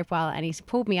don't cope well. And he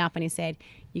pulled me up and he said,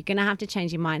 you're going to have to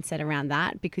change your mindset around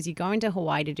that, because you're going to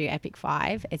Hawaii to do Epic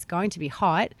 5. It's going to be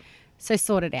hot, so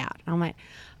sort it out. And I'm like,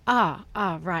 oh,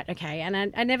 right, okay. And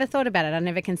I never thought about it. I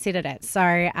never considered it.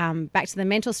 So back to the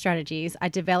mental strategies, I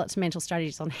developed mental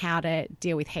strategies on how to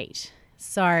deal with heat.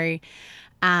 So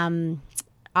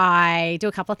I do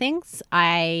a couple of things.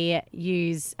 I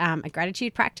use a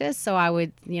gratitude practice. So I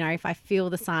would, if I feel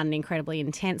the sun incredibly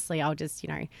intensely, I'll just,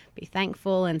 be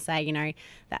thankful and say,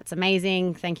 that's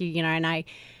amazing. Thank you. And I,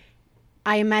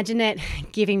 I imagine it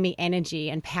giving me energy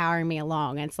and powering me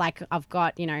along. It's like I've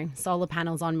got, solar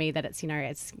panels on me that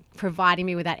it's providing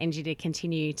me with that energy to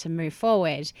continue to move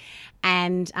forward.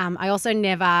 And I also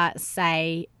never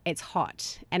say it's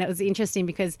hot. And it was interesting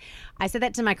because I said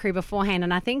that to my crew beforehand,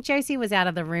 and I think Josie was out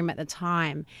of the room at the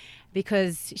time,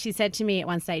 because she said to me at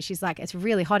one stage, she's like, it's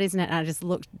really hot, isn't it? And I just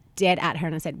looked dead at her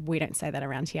and I said, we don't say that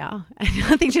around here. And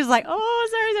I think she was like, oh,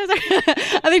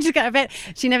 sorry. I think she's got a bet.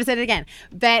 She never said it again.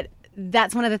 But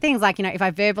that's one of the things, like, if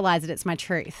I verbalize it, it's my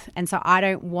truth. And so I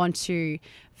don't want to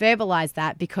verbalize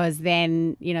that, because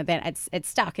then, then it's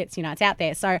stuck. It's, it's out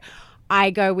there. So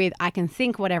I go with, I can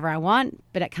think whatever I want,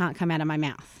 but it can't come out of my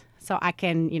mouth. So I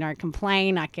can,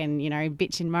 complain, I can,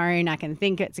 bitch and moan, I can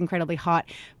think it's incredibly hot,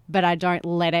 but I don't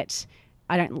let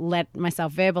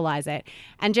myself verbalize it.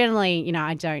 And generally,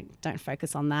 I don't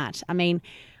focus on that. I mean,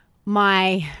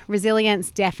 my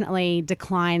resilience definitely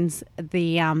declines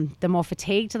the more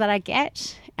fatigued that I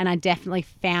get, and I definitely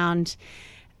found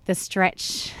the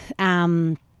stretch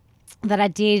that I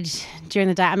did during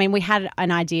the day. I mean, we had an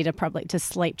idea to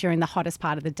sleep during the hottest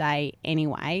part of the day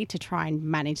anyway, to try and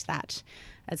manage that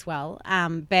as well.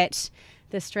 But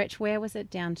the stretch, where was it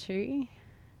down to?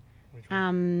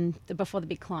 Before the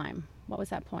big climb. What was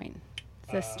that point?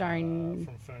 The stone.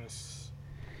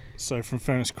 From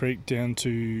Furnace Creek down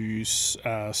to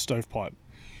Stovepipe.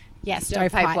 Yeah,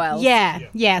 Stovepipe Wells.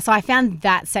 Yeah. So I found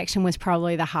that section was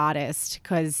probably the hardest,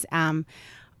 because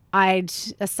I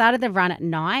started the run at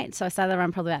night. So I started the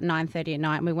run probably about 9:30 at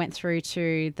night, and we went through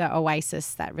to the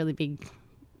Oasis, that really big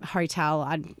hotel.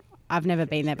 I've never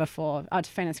been there before,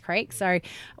 to Furnace Creek. So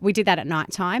we did that at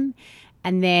night time.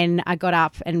 And then I got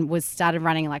up and started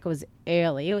running, like, it was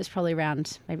early. It was probably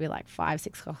around maybe like 5,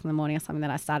 6 o'clock in the morning or something that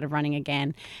I started running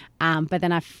again. But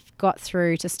then I got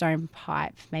through to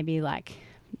Stovepipe maybe like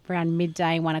around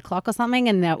midday, 1 o'clock or something.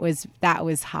 And that was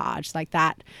hard. Like,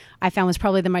 that I found was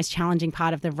probably the most challenging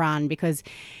part of the run, because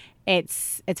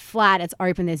it's flat, it's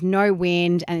open, there's no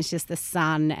wind, and it's just the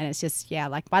sun, and it's just,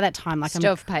 like, by that time, like,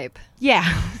 Stovepipe.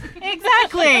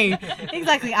 Exactly.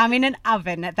 I'm in an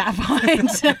oven at that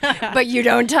point. But you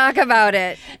don't talk about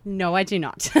it. No, I do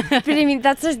not. But I mean,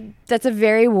 that's a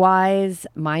very wise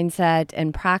mindset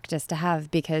and practice to have,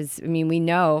 because, I mean, we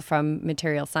know from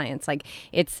material science, like,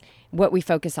 it's what we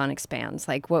focus on expands.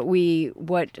 Like,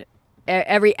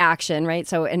 every action, right?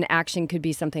 So an action could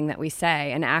be something that we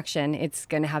say. An action, it's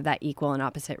going to have that equal and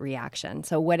opposite reaction.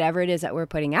 So whatever it is that we're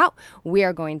putting out, we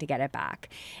are going to get it back.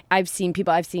 I've seen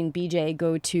BJ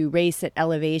go to race at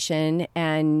elevation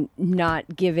and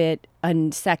not give it a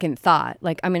second thought.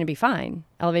 Like, I'm going to be fine.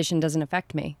 Elevation doesn't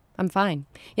affect me. I'm fine.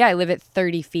 Yeah, I live at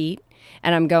 30 feet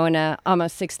and I'm going to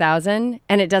almost 6,000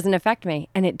 and it doesn't affect me,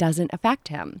 and it doesn't affect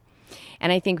him.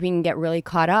 And I think we can get really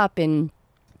caught up in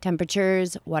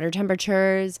temperatures, water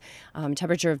temperatures,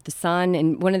 temperature of the sun.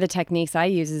 And one of the techniques I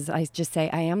use is I just say,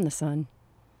 I am the sun.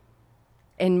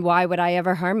 And why would I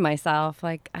ever harm myself?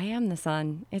 Like, I am the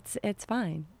sun. It's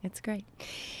fine. It's great.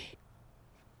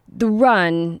 The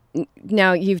run,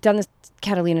 now you've done this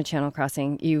Catalina Channel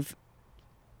crossing. You've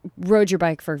rode your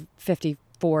bike for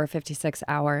 54, 56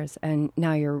 hours, and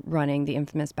now you're running the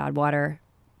infamous Badwater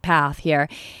path here.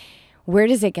 Where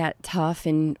does it get tough,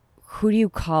 and who do you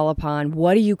call upon?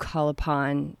 What do you call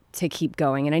upon to keep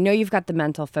going? And I know you've got the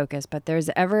mental focus, but there's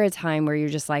ever a time where you're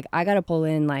just like, I got to pull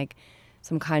in like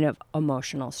some kind of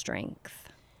emotional strength.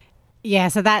 Yeah,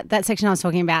 so that section I was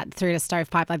talking about through to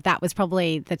Stovepipe, like, that was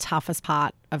probably the toughest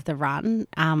part of the run.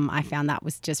 I found that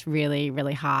was just really,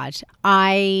 really hard.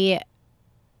 I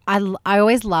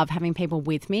always love having people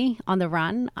with me on the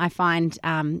run. I find,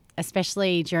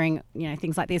 especially during,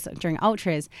 things like this, during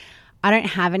ultras, I don't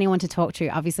have anyone to talk to.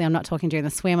 Obviously, I'm not talking during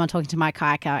the swim. I'm talking to my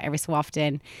kayaker every so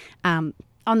often. On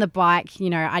the bike,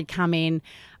 I'd come in,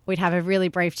 we'd have a really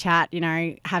brief chat,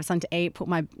 have something to eat, put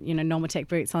my, Normatec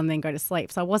boots on, then go to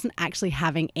sleep. So I wasn't actually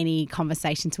having any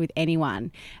conversations with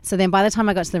anyone. So then by the time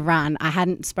I got to the run, I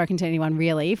hadn't spoken to anyone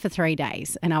really for 3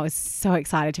 days. And I was so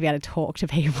excited to be able to talk to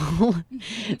people.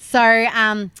 So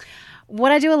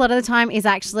what I do a lot of the time is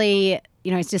actually,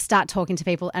 is just start talking to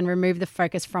people and remove the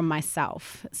focus from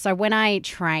myself. So when I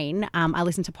train, I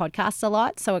listen to podcasts a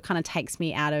lot. So it kind of takes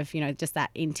me out of, just that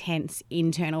intense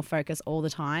internal focus all the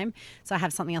time. So I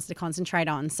have something else to concentrate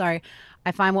on. So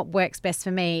I find what works best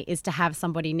for me is to have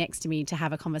somebody next to me to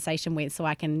have a conversation with, so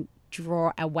I can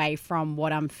draw away from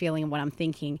what I'm feeling and what I'm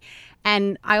thinking.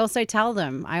 And I also tell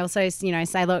them,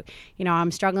 say, look,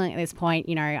 I'm struggling at this point,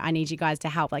 I need you guys to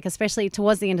help. Like, especially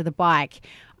towards the end of the bike,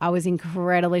 I was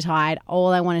incredibly tired.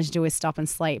 All I wanted to do was stop and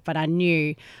sleep, but I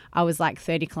knew I was like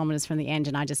 30 kilometers from the end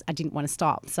and I didn't want to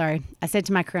stop. So I said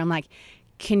to my crew, I'm like,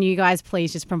 can you guys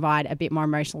please just provide a bit more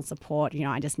emotional support? You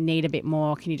know, I just need a bit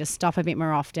more. Can you just stop a bit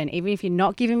more often? Even if you're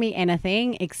not giving me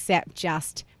anything except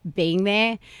just being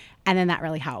there. And then that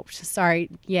really helped. So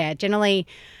yeah, generally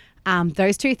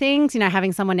those two things, you know,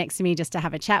 having someone next to me just to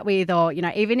have a chat with, or, you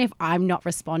know, even if I'm not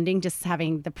responding, just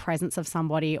having the presence of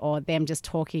somebody or them just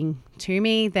talking to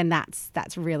me, then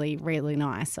that's really, really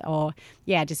nice. Or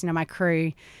yeah, just, you know, my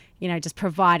crew, you know, just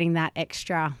providing that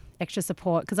extra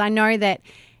support. Because I know that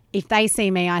if they see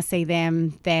me, I see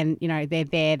them, then, you know, they're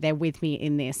there, they're with me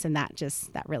in this, and that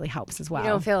really helps as well. You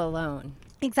don't feel alone.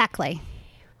 Exactly.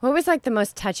 What was like the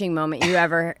most touching moment you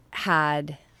ever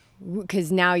had?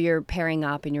 Because now you're pairing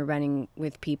up and you're running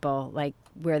with people, like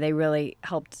where they really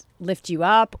helped lift you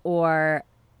up or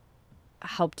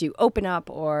helped you open up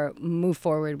or move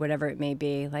forward, whatever it may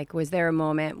be. Like, was there a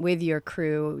moment with your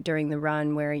crew during the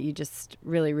run where you just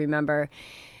really remember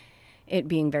it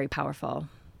being very powerful?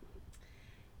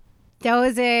 There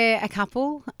was a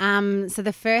couple. So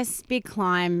the first big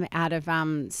climb out of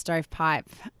Stovepipe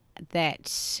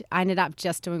that I ended up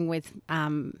just doing with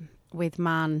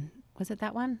Man. Was it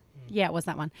that one? Yeah, it was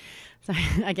that one. So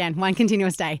again, one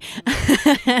continuous day.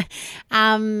 He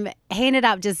ended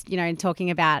up just, you know, talking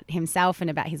about himself and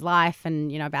about his life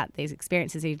and, you know, about these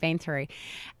experiences he'd been through.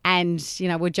 And, you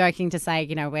know, we're joking to say,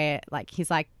 you know, we're like, he's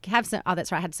like, have some, oh,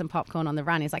 that's right, I had some popcorn on the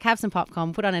run. He's like, have some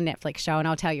popcorn, put on a Netflix show and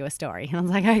I'll tell you a story. And I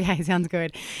was like, okay, sounds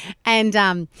good.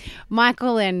 And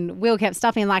Michael and Will kept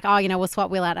stopping like, oh, you know, we'll swap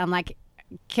Will out. I'm like,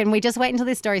 can we just wait until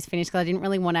this story's finished? Because I didn't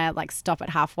really want to like stop it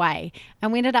halfway.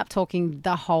 And we ended up talking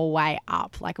the whole way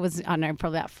up. Like it was, I don't know,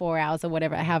 probably about 4 hours or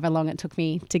whatever, however long it took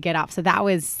me to get up. So that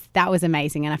was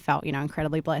amazing. And I felt, you know,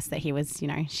 incredibly blessed that he was, you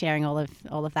know, sharing all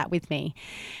of that with me.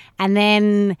 And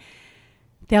then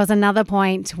there was another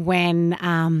point when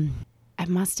it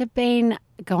must have been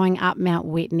going up Mount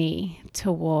Whitney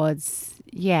towards,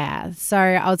 so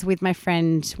I was with my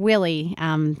friend Willie,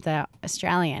 the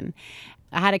Australian.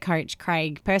 I had a coach,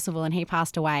 Craig Percival, and he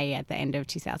passed away at the end of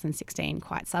 2016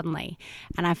 quite suddenly.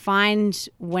 And I find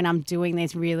when I'm doing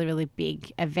these really, really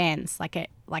big events, like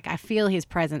I feel his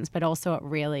presence, but also it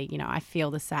really, you know, I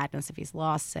feel the sadness of his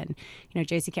loss. And, you know,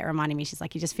 Josie kept reminding me, she's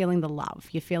like, you're just feeling the love.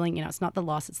 You're feeling, you know, it's not the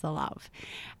loss, it's the love.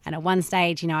 And at one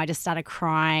stage, you know, I just started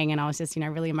crying and I was just, you know,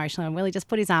 really emotional. And Willie just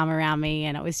put his arm around me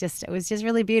and it was just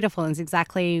really beautiful. And it's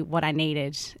exactly what I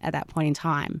needed at that point in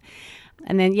time.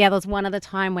 And then, there was one other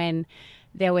time when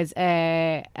there was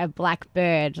a black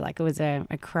bird, like it was a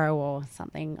crow or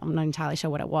something. I'm not entirely sure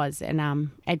what it was. And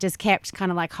it just kept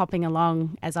kind of like hopping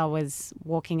along as I was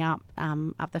walking up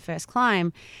the first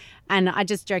climb. And I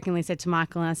just jokingly said to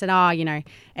Michael, and I said, oh, you know,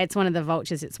 it's one of the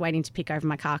vultures. It's waiting to pick over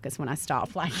my carcass when I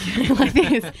stop, like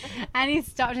this. And he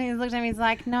stopped and he looked at me. He's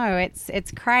like, no,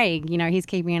 it's Craig. You know, he's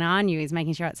keeping an eye on you. He's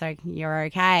making sure you're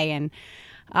okay. And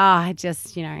I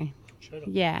just, you know,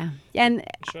 yeah. And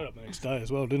it showed up the next day as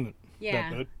well, didn't it? Yeah.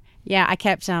 That bird. Yeah, I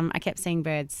kept seeing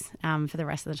birds for the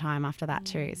rest of the time after that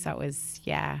too. So it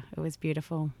was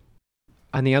beautiful.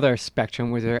 On the other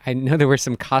spectrum, I know there were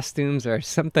some costumes or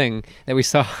something that we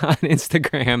saw on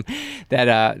Instagram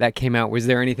that came out. Was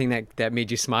there anything that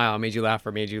made you smile, made you laugh,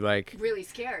 or made you like really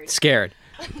scared? Scared.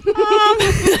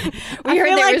 I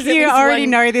feel like you already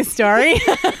know this story.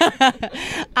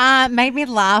 Made me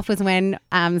laugh was when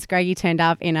Scraggy turned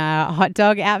up in a hot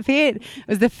dog outfit. It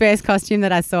was the first costume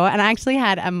that I saw, and I actually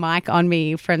had a mic on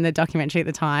me from the documentary at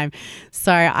the time,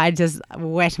 so I just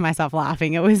wet myself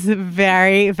laughing. It was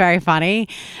very, very funny.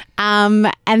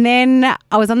 And then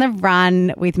I was on the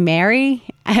run with Mary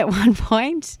at one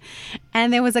point,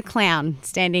 and there was a clown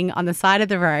standing on the side of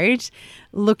the road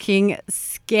looking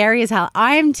scary as hell.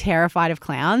 I am terrified of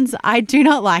clowns. I do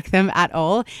not like them at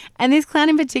all. And this clown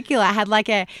in particular had like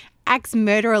a axe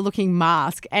murderer looking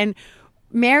mask, and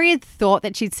Mary had thought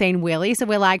that she'd seen Willie, so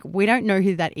we're like, we don't know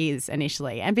who that is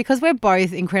initially. And because we're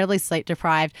both incredibly sleep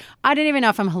deprived, I don't even know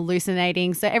if I'm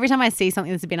hallucinating. So every time I see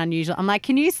something that's a bit unusual, I'm like,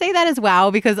 can you see that as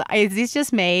well? Because is this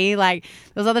just me? Like,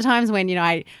 there's other times when, you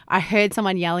know, I heard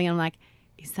someone yelling and I'm like,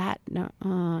 is that no?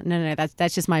 No.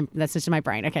 That's just my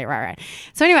brain. Okay, right.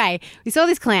 So anyway, we saw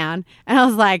this clown, and I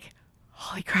was like,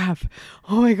 holy crap,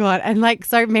 oh my God. And like,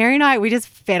 so Mary and I, we just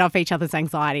fed off each other's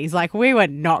anxieties. Like, we were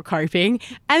not coping.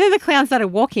 And then the clown started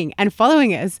walking and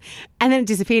following us, and then it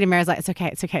disappeared. And Mary's like, it's okay,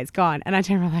 it's gone. And I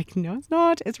turned around like, no, it's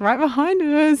not. It's right behind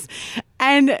us.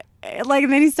 And like,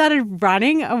 and then he started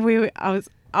running, and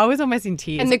I was almost in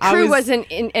tears. And the crew wasn't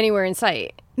anywhere in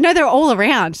sight. No, they were all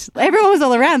around. Everyone was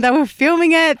all around. They were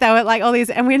filming it. They were like all these,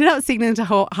 and we ended up signaling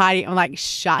to Heidi. I'm like,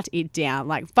 shut it down.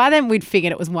 Like by then we'd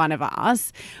figured it was one of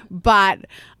us, but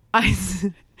I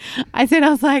said, I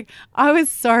was like, I was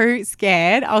so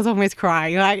scared. I was almost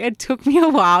crying. Like, it took me a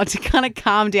while to kind of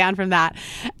calm down from that.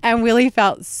 And Willie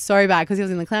felt so bad because he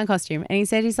was in the clown costume. And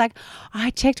he's like,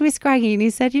 I checked with Scraggy and he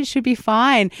said you should be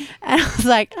fine. And I was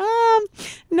like,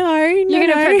 no. You're going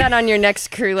to put that on your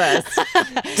next crew list.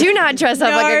 Do not dress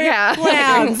up like a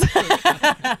clowns.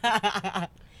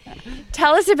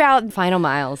 Tell us about Final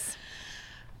Miles.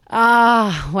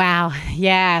 Oh, wow.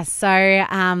 Yeah. So,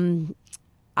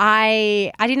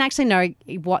 I didn't actually know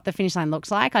what the finish line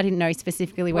looked like. I didn't know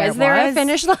specifically where it was. Was there a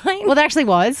finish line? Well, there actually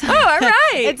was. Oh, all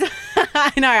right.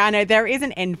 I know. There is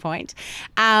an end point.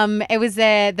 It was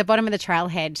the bottom of the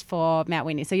trailhead for Mount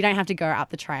Whitney, so you don't have to go up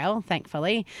the trail,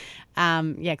 thankfully.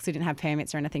 Because we didn't have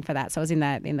permits or anything for that, so I was in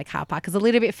the car park. It's a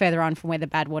little bit further on from where the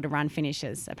Badwater Run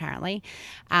finishes, apparently.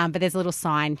 But there's a little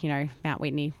sign, Mount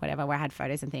Whitney, whatever, where I had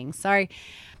photos and things. So.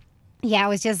 Yeah, it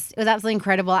was absolutely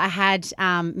incredible. I had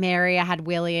Mary, I had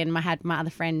Willie, and I had my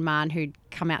other friend, Man, who'd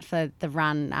come out for the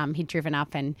run. He'd driven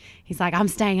up and he's like, I'm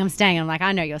staying. I'm like,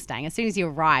 I know you're staying. As soon as you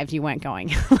arrived, you weren't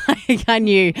going. Like, I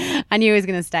knew he was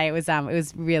going to stay. It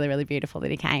was really, really beautiful that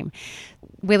he came.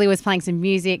 Willie was playing some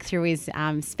music through his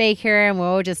speaker and we were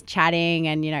all just chatting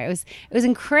and, it was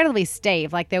incredibly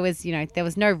steep. Like there was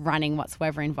no running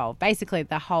whatsoever involved. Basically,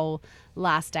 the whole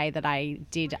last day that I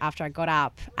did after I got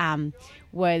up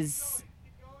was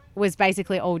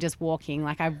basically all just walking.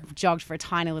 Like I jogged for a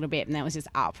tiny little bit and then it was just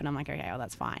up and I'm like, okay, well,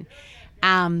 that's fine.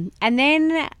 And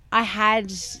then I had,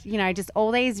 just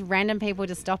all these random people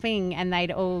just stopping and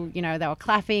they'd all, they were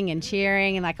clapping and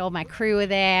cheering and like all my crew were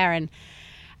there and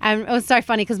it was so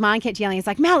funny because Marn kept yelling. It's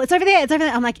like, Mel, it's over there. It's over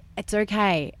there. I'm like, it's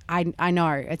okay. I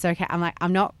know. It's okay. I'm like,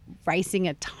 I'm not racing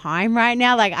a time right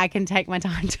now. Like, I can take my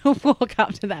time to walk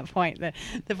up to that point.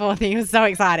 The poor thing was so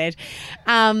excited.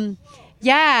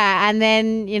 Yeah. And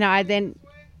then, then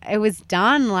it was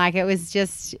done. Like, it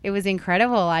was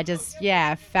incredible. I just,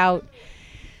 felt,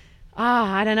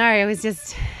 I don't know. It was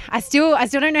just, I still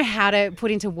don't know how to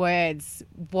put into words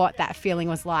what that feeling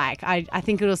was like. I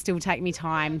think it'll still take me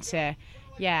time to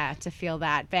feel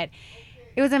that. But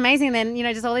it was amazing. Then,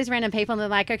 just all these random people and they're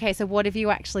like, okay, so what have you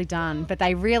actually done? But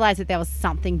they realized that there was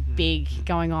something big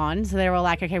going on. So they were all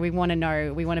like, okay, we want to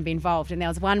know, we want to be involved. And there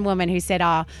was one woman who said,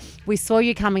 we saw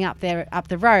you coming up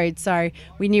the road. So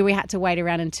we knew we had to wait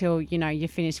around until, you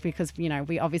finished because,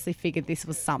 we obviously figured this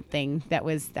was something that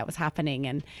was happening.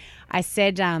 And I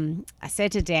said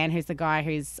to Dan, who's the guy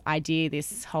whose idea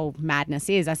this whole madness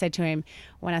is, I said to him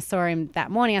when I saw him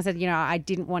that morning, I said, I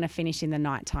didn't want to finish in the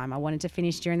nighttime. I wanted to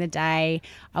finish during the day.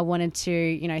 I wanted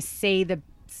to, see the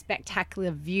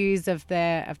spectacular views of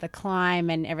the climb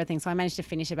and everything. So I managed to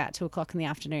finish about 2:00 in the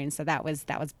afternoon. So that was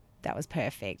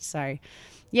perfect. So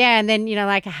yeah, and then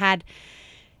I had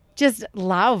just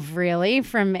love really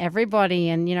from everybody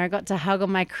and I got to hug all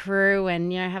my crew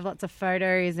and have lots of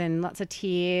photos and lots of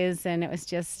tears and it was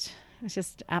just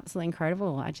absolutely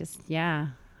incredible. I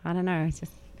don't know, it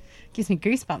just gives me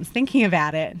goosebumps thinking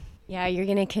about it. Yeah, you're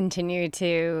going to continue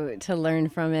to learn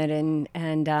from it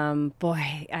and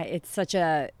boy, it's such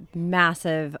a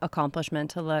massive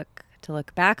accomplishment to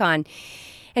look back on.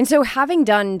 And so having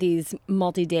done these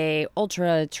multi-day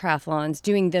ultra triathlons,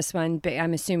 doing this one,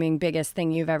 I'm assuming biggest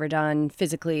thing you've ever done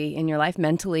physically in your life,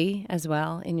 mentally as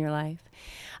well in your life.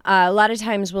 A lot of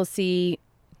times we'll see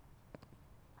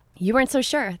you weren't so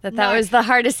sure that was the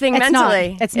hardest thing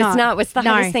mentally. It's not. What's the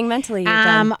hardest thing mentally you've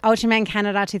done? Ultraman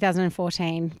Canada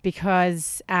 2014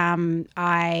 because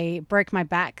I broke my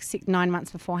back 9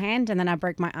 months beforehand and then I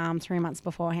broke my arm 3 months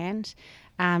beforehand.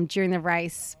 During the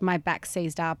race, my back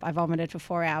seized up. I vomited for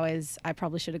 4 hours. I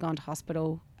probably should have gone to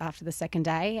hospital after the second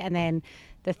day. And then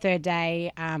the third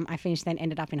day, I finished, then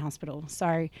ended up in hospital.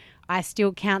 So I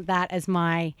still count that as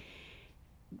my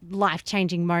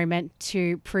life-changing moment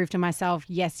to prove to myself,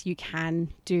 yes, you can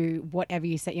do whatever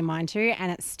you set your mind to. And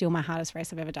it's still my hardest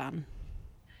race I've ever done.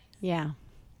 Yeah.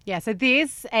 Yeah, so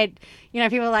this,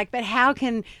 people are like, but how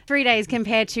can 3 days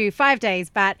compare to 5 days?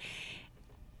 But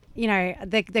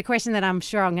the question that I'm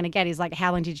sure I'm going to get is like,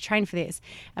 how long did you train for this?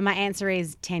 And my answer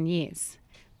is 10 years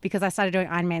because I started doing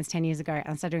Ironmans 10 years ago and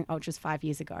I started doing ultras 5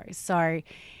 years ago. So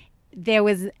there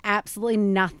was absolutely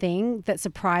nothing that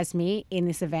surprised me in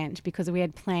this event because we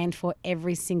had planned for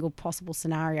every single possible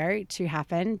scenario to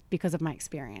happen because of my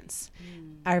experience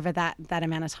over that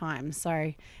amount of time.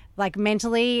 So like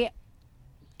mentally,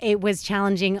 it was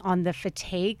challenging on the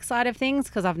fatigue side of things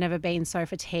because I've never been so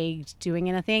fatigued doing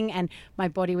anything, and my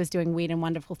body was doing weird and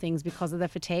wonderful things because of the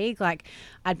fatigue. Like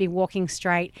I'd be walking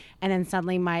straight and then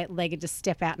suddenly my leg would just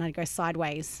step out and I'd go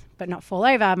sideways but not fall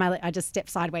over. I just step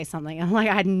sideways something. I'm like,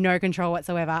 I had no control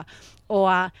whatsoever.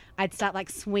 Or I'd start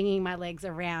like swinging my legs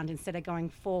around instead of going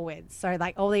forwards. So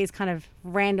like all these kind of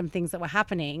random things that were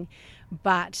happening.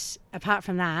 But apart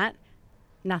from that,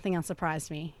 nothing else surprised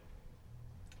me.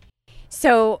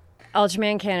 So,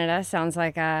 Ultraman Canada sounds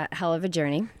like a hell of a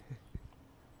journey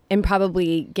and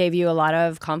probably gave you a lot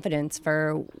of confidence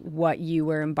for what you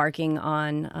were embarking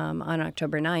on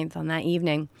October 9th, on that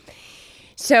evening.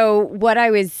 So what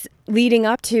I was leading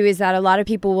up to is that a lot of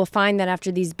people will find that after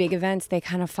these big events, they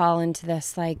kind of fall into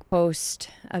this like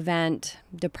post-event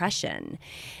depression.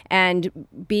 And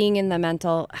being in the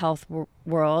mental health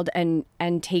world and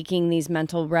taking these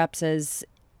mental reps as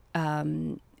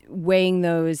weighing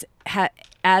those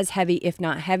as heavy, if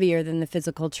not heavier than the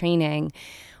physical training,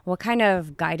 what kind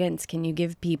of guidance can you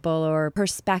give people or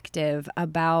perspective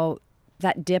about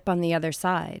that dip on the other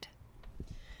side?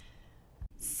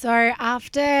 So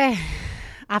after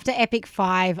Epic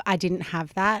 5, I didn't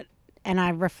have that. And I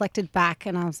reflected back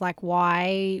and I was like,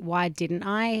 why didn't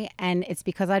I? And it's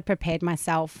because I'd prepared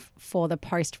myself for the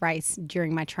post-race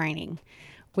during my training,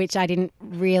 which I didn't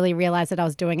really realize that I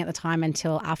was doing at the time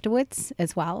until afterwards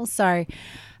as well. So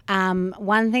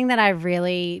one thing that I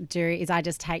really do is I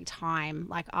just take time.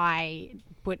 Like I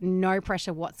put no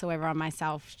pressure whatsoever on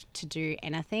myself to do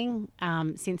anything.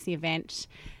 Since the event,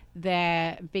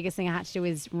 the biggest thing I had to do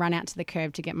is run out to the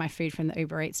curb to get my food from the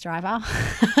Uber Eats driver.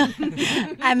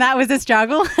 And that was a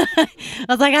struggle. I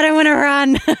was like, I don't want to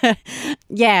run.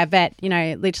 Yeah, but,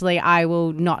 literally I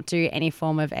will not do any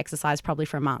form of exercise probably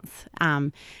for a month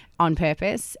on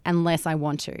purpose unless I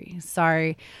want to.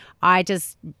 So I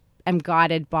just am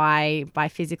guided by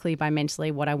physically, by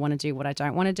mentally, what I want to do, what I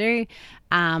don't want to do,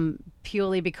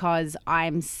 purely because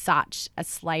I'm such a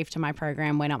slave to my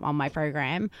program when I'm on my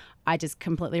program. I just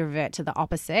completely revert to the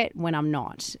opposite when I'm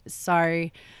not.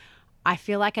 So I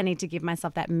feel like I need to give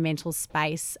myself that mental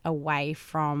space away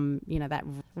from, that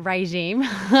regime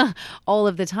all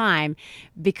of the time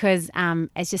because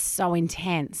it's just so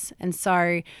intense. And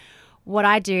so what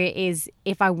I do is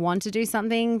if I want to do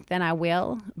something, then I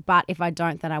will. But if I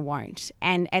don't, then I won't.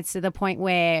 And it's to the point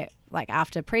where, like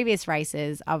after previous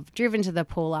races, I've driven to the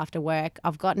pool after work.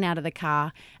 I've gotten out of the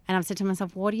car and I've said to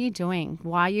myself, what are you doing?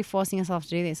 Why are you forcing yourself to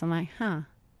do this? I'm like, oh,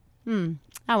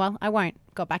 well, I won't.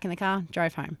 Got back in the car,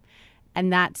 drove home.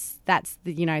 And that's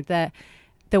the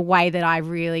way that I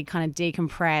really kind of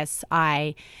decompress.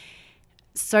 I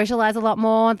socialize a lot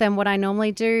more than what I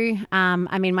normally do.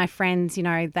 My friends,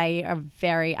 they are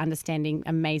very understanding,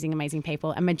 amazing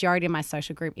people. A majority of my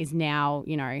social group is now,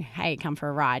 hey, come for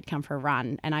a ride, come for a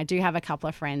run. And I do have a couple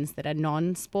of friends that are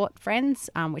non-sport friends,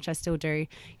 which I still do,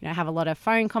 have a lot of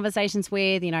phone conversations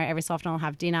with, every so often I'll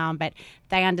have dinner, but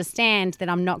they understand that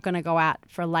I'm not going to go out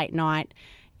for a late night,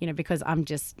 because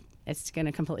it's going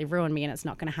to completely ruin me and it's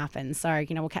not going to happen. So,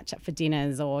 we'll catch up for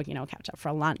dinners or, we'll catch up for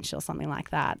a lunch or something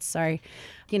like that. So,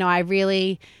 I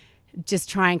really just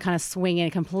try and kind of swing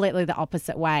in completely the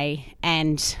opposite way.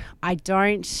 And I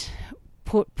don't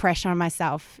put pressure on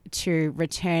myself to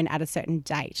return at a certain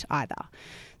date either.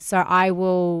 So I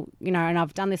will, and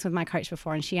I've done this with my coach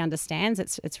before and she understands.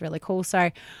 It's really cool. So,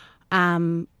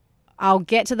 I'll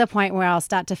get to the point where I'll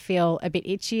start to feel a bit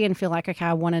itchy and feel like, okay,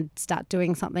 I want to start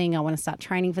doing something. I want to start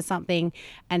training for something.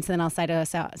 And so then I'll say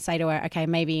to her, okay,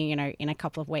 maybe, in a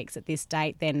couple of weeks at this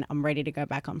date, then I'm ready to go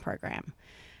back on program.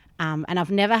 And I've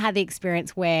never had the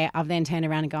experience where I've then turned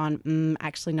around and gone,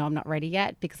 actually, no, I'm not ready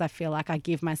yet, because I feel like I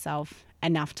give myself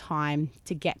enough time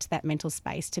to get to that mental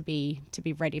space to be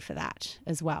ready for that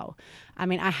as well. I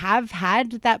have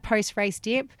had that post-race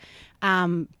dip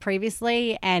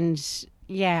previously, and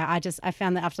yeah, I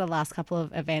found that after the last couple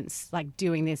of events, like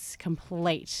doing this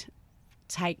complete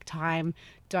take time,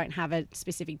 don't have a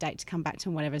specific date to come back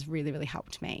to, whatever's really, really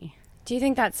helped me. Do you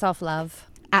think that's self-love?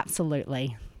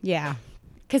 Absolutely. Yeah.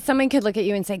 Because someone could look at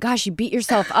you and say, gosh, you beat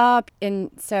yourself up.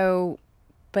 And so,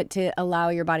 but to allow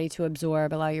your body to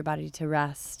absorb, allow your body to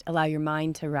rest, allow your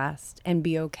mind to rest and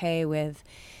be okay with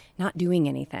not doing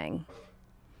anything.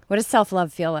 What does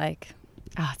self-love feel like?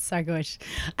 Oh, it's so good.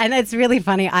 And it's really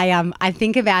funny. I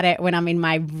think about it when I'm in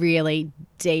my really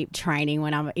deep training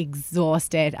when I'm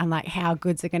exhausted. I'm like, how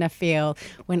good's it going to feel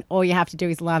when all you have to do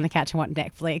is lie on the couch and watch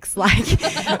Netflix? Like,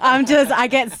 I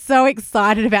get so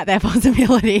excited about that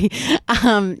possibility.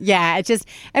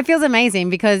 It feels amazing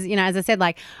because, you know, as I said,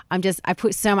 like, I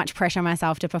put so much pressure on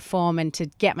myself to perform and to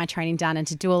get my training done and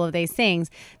to do all of these things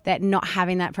that not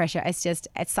having that pressure, it's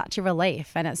such a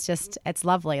relief, and it's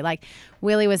lovely. Like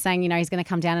Willie was saying, you know, he's going to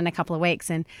come down in a couple of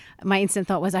weeks, and my instant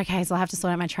thought was, okay, so I'll have to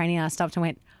sort out my training. And I stopped and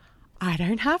went, I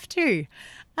don't have to.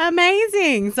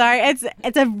 Amazing. So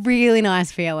it's a really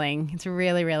nice feeling. It's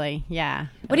really, really, yeah.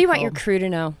 What do you want your crew to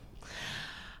know?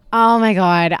 Oh my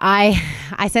God.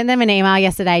 I sent them an email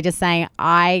yesterday just saying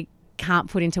I can't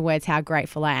put into words how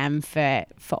grateful I am for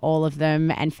all of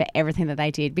them and for everything that they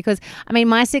did, because I mean,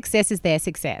 my success is their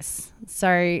success. So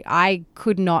I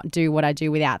could not do what I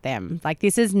do without them. Like,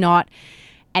 this is not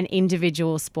an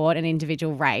individual sport, an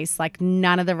individual race. Like,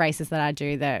 none of the races that I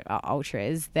do that are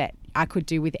ultras that I could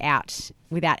do without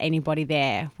anybody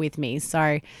there with me.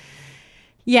 So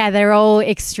yeah, they're all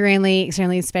extremely,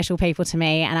 extremely special people to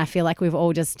me, and I feel like we've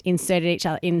all just inserted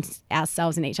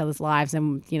ourselves in each other's lives,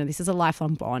 and you know, this is a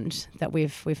lifelong bond that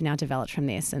we've now developed from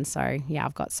this. And so yeah,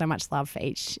 I've got so much love for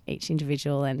each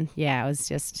individual, and yeah, it was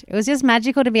just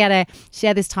magical to be able to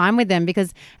share this time with them,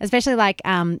 because especially like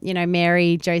you know,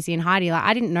 Mary, Josie, and Heidi, like,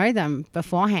 I didn't know them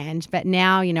beforehand, but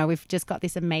now, you know, we've just got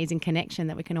this amazing connection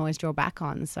that we can always draw back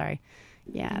on. So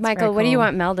yeah, it's Michael, what do you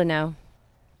want Mel to know?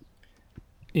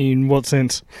 In what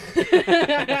sense?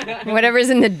 Whatever's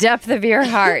in the depth of your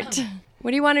heart.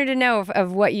 What do you want her to know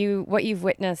of what you've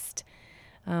witnessed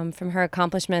from her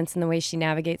accomplishments and the way she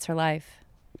navigates her life?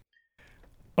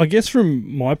 I guess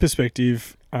from my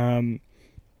perspective,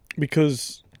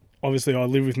 because obviously I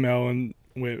live with Mel and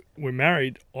we're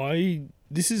married,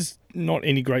 this is not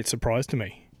any great surprise to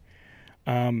me.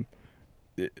 And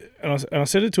I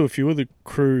said it to a few of the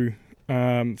crew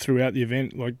throughout the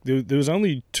event. Like, there was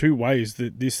only two ways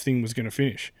that this thing was going to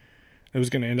finish. It was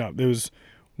going to end up. There was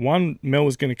one, Mel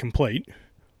was going to complete,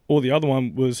 or the other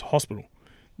one was hospital.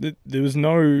 There was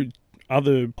no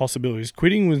other possibilities.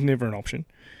 Quitting was never an option.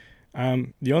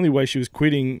 The only way she was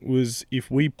quitting was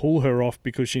if we pull her off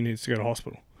because she needs to go to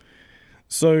hospital.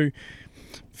 So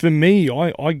for me,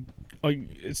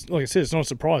 it's like I said, it's not a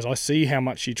surprise. I see how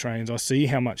much she trains. I see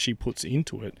how much she puts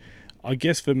into it. I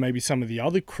guess for maybe some of the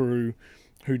other crew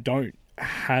who don't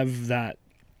have that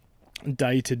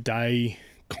day-to-day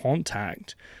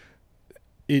contact,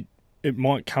 it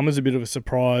might come as a bit of a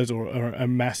surprise or a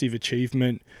massive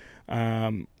achievement,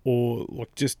 or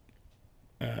like just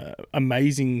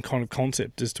amazing kind of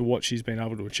concept as to what she's been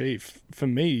able to achieve. For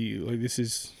me, like, this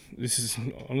is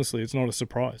honestly, it's not a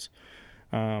surprise.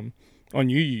 I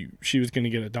knew she was going to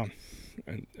get it done.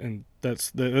 And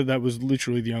that was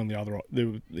literally the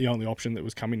only option that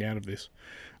was coming out of this.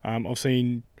 I've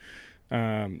seen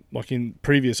like in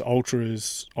previous ultra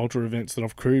events that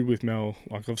I've crewed with Mel,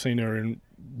 like I've seen her in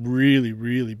really,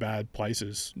 really bad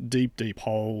places, deep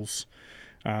holes.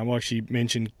 Like she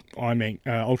mentioned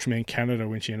Ultraman Canada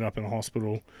when she ended up in the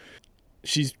hospital.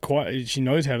 She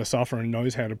knows how to suffer and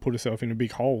knows how to put herself in a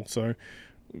big hole. So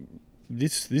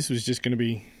this was just going to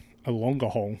be a longer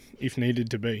hole if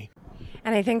needed to be.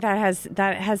 And I think that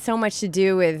has so much to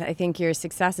do with, I think, your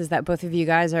success is that both of you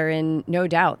guys are in no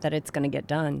doubt that it's going to get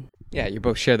done. Yeah, you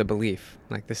both share the belief.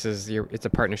 Like, it's a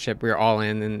partnership. We're all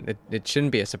in, and it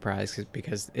shouldn't be a surprise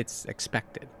because it's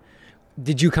expected.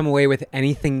 Did you come away with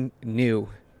anything new?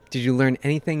 Did you learn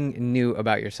anything new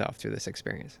about yourself through this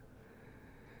experience?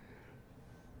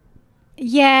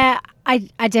 Yeah, I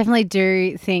definitely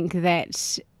do think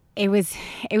that it was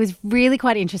really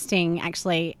quite interesting,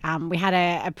 actually. We had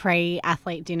a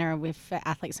pre-athlete dinner with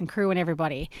athletes and crew and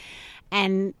everybody,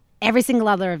 and every single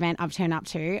other event I've turned up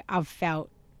to, I've felt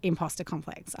imposter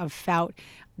complex. I've felt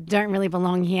don't really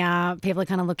belong here. People are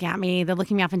kind of looking at me. They're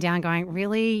looking me up and down going,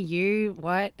 really? You?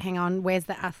 What? Hang on. Where's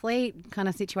the athlete kind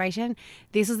of situation?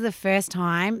 This was the first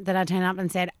time that I turned up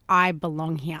and said, I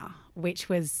belong here, which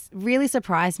was really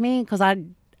surprised me because I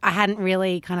hadn't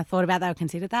really kind of thought about that or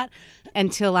considered that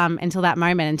until that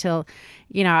moment, until,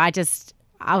 you know,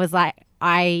 I was like,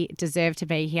 I deserve to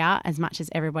be here as much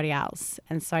as everybody else.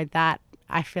 And so that,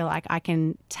 I feel like I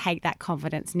can take that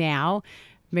confidence now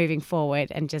moving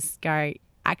forward and just go,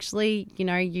 actually, you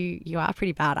know, you are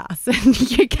pretty badass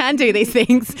and you can do these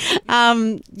things. So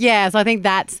I think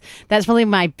that's probably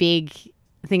my big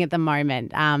thing at the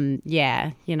moment.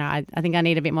 You know, I think I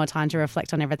need a bit more time to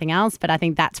reflect on everything else, but I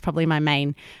think that's probably my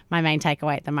main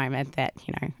takeaway at the moment, that,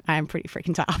 you know, I am pretty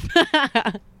freaking tough.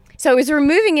 So as we're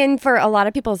moving in for a lot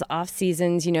of people's off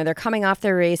seasons, you know, they're coming off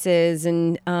their races,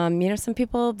 and you know, some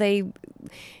people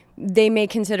they may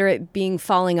consider it being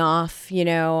falling off,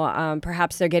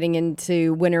 perhaps they're getting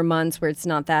into winter months where it's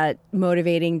not that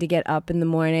motivating to get up in the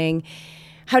morning.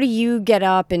 How do you get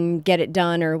up and get it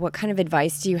done, or what kind of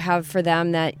advice do you have for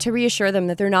them to reassure them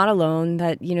that they're not alone,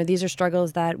 that, these are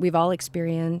struggles that we've all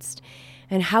experienced?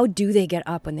 And how do they get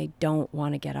up when they don't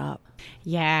want to get up?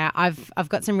 Yeah, I've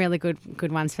got some really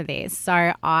good ones for this.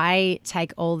 So I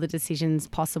take all the decisions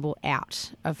possible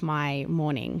out of my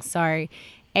morning. So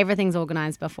everything's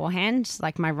organized beforehand,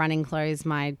 like my running clothes,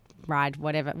 my ride,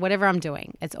 whatever I'm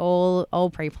doing. It's all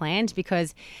pre-planned,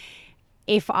 because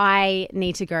if I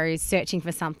need to go searching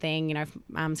for something, if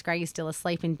Scraggy's still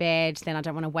asleep in bed, then I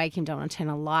don't want to wake him, don't want to turn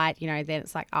a light, then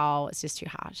it's like, oh, it's just too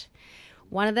hard.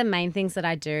 One of the main things that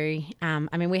I do,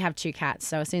 we have 2 cats,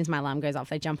 so as soon as my alarm goes off,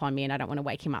 they jump on me and I don't want to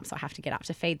wake him up, so I have to get up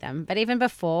to feed them. But even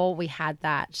before we had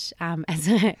that as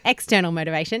an external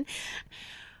motivation,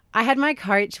 I had my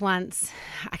coach once,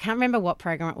 I can't remember what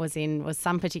program it was in, was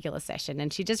some particular session,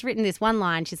 and she'd just written this one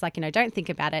line. She's like, don't think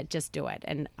about it, just do it.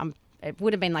 And it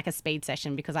would have been like a speed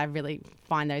session, because I really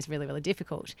find those really, really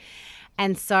difficult.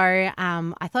 And so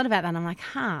I thought about that and I'm like,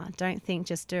 don't think,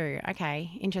 just do.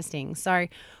 Okay, interesting. So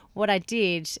what I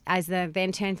did is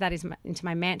then turned that into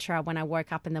my mantra when I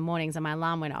woke up in the mornings and my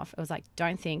alarm went off. It was like,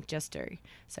 don't think, just do.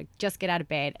 So just get out of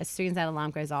bed as soon as that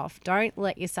alarm goes off. Don't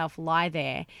let yourself lie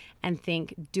there and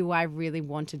think, do I really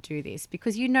want to do this?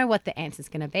 Because you know what the answer's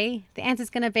going to be. The answer's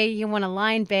going to be you want to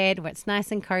lie in bed where it's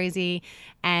nice and cozy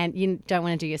and you don't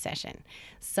want to do your session.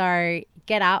 So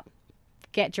get up,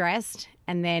 get dressed,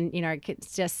 and then,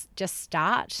 just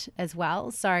start as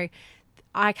well. So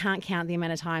I can't count the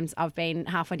amount of times I've been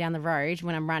halfway down the road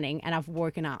when I'm running and I've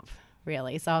woken up,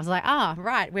 really. So I was like,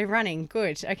 right, we're running.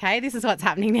 Good. Okay, this is what's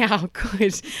happening now.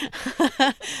 Good.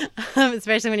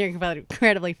 Especially when you're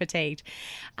incredibly fatigued.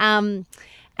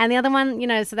 And the other one,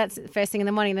 so that's first thing in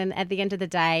the morning. Then at the end of the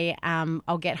day,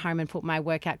 I'll get home and put my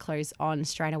workout clothes on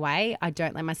straight away. I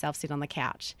don't let myself sit on the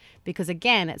couch, because,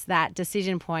 again, it's that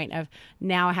decision point of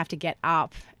now I have to get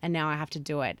up and now I have to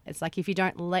do it. It's like if you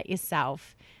don't let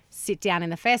yourself sit down in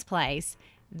the first place,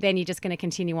 then you're just going to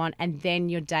continue on, and then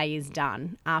your day is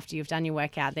done. After you've done your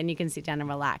workout, then you can sit down and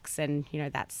relax, and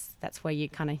that's where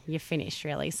you're finished,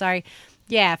 really. So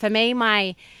yeah, for me,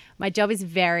 my job is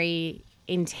very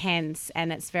intense,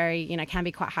 and it's very, can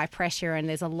be quite high pressure, and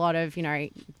there's a lot of,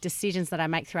 decisions that I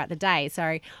make throughout the day.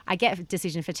 So I get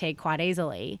decision fatigue quite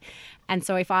easily. And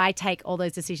so if I take all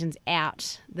those decisions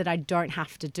out that I don't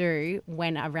have to do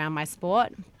when around my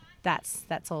sport, that's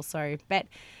also, but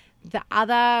the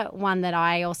other one that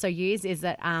I also use is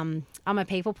that I'm a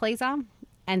people pleaser.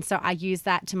 And so I use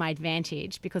that to my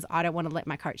advantage, because I don't want to let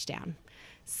my coach down.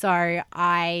 So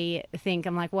I think,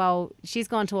 I'm like, well, she's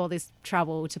gone to all this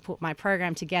trouble to put my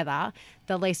program together.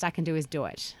 The least I can do is do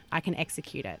it. I can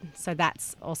execute it. So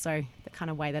that's also the kind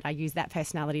of way that I use that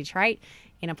personality trait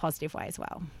in a positive way as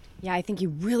well. Yeah, I think you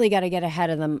really got to get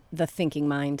ahead of the thinking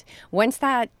mind. Once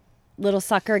that little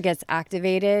sucker gets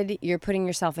activated, you're putting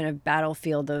yourself in a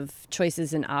battlefield of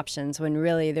choices and options, when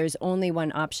really there's only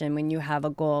one option when you have a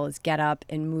goal, is get up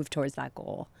and move towards that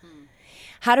goal.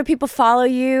 How do people follow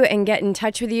you and get in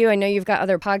touch with you? I know you've got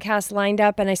other podcasts lined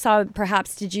up, and I saw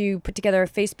did you put together a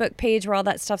Facebook page where all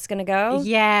that stuff's going to go?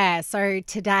 Yeah. So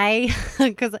today,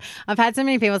 because I've had so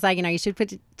many people say, you should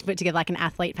put together like an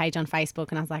athlete page on Facebook,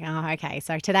 and I was like, oh, okay.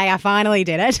 So today I finally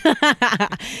did it.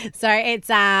 So it's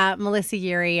Melissa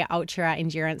Urey Ultra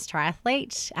Endurance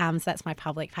Triathlete. So that's my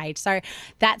public page. So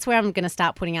that's where I'm going to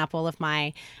start putting up all of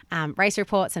my race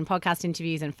reports and podcast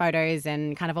interviews and photos,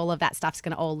 and kind of all of that stuff's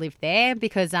going to all live there,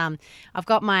 because I've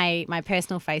got my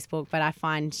personal Facebook, but I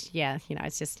find,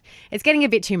 it's getting a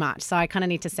bit too much. So I kind of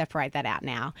need to separate that out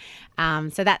now.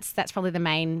 So that's probably the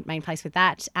main place with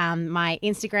that. My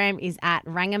Instagram is at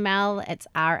Rangamel. It's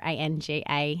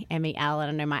Rangamel. And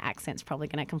I know my accent's probably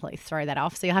going to completely throw that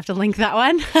off, so you'll have to link that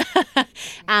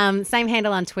one. Same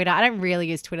handle on Twitter. I don't really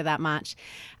use Twitter that much.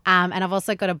 And I've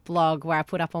also got a blog where I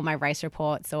put up all my race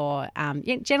reports, or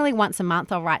generally once a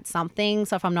month I'll write something.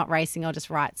 So if I'm not racing, I'll just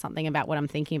write something about what I'm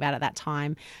thinking about at that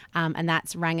time. And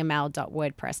that's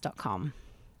rangamel.wordpress.com.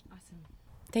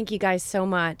 Thank you guys so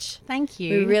much. Thank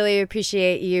you. We really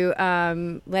appreciate you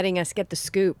letting us get the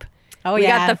scoop. Oh, we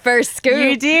got the first scoop.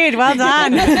 You did. Well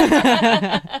done.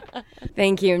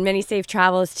 Thank you. And many safe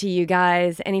travels to you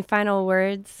guys. Any final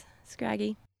words,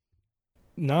 Scraggy?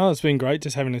 No, it's been great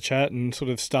just having a chat and sort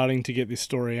of starting to get this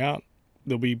story out.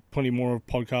 There'll be plenty more of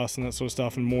podcasts and that sort of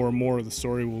stuff, and more of the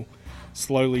story will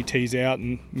slowly tease out,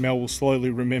 and Mel will slowly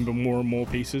remember more and more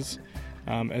pieces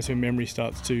as her memory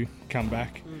starts to come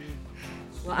back.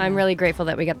 Well, I'm really grateful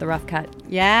that we got the rough cut.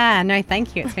 Yeah, no,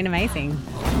 thank you. It's been amazing.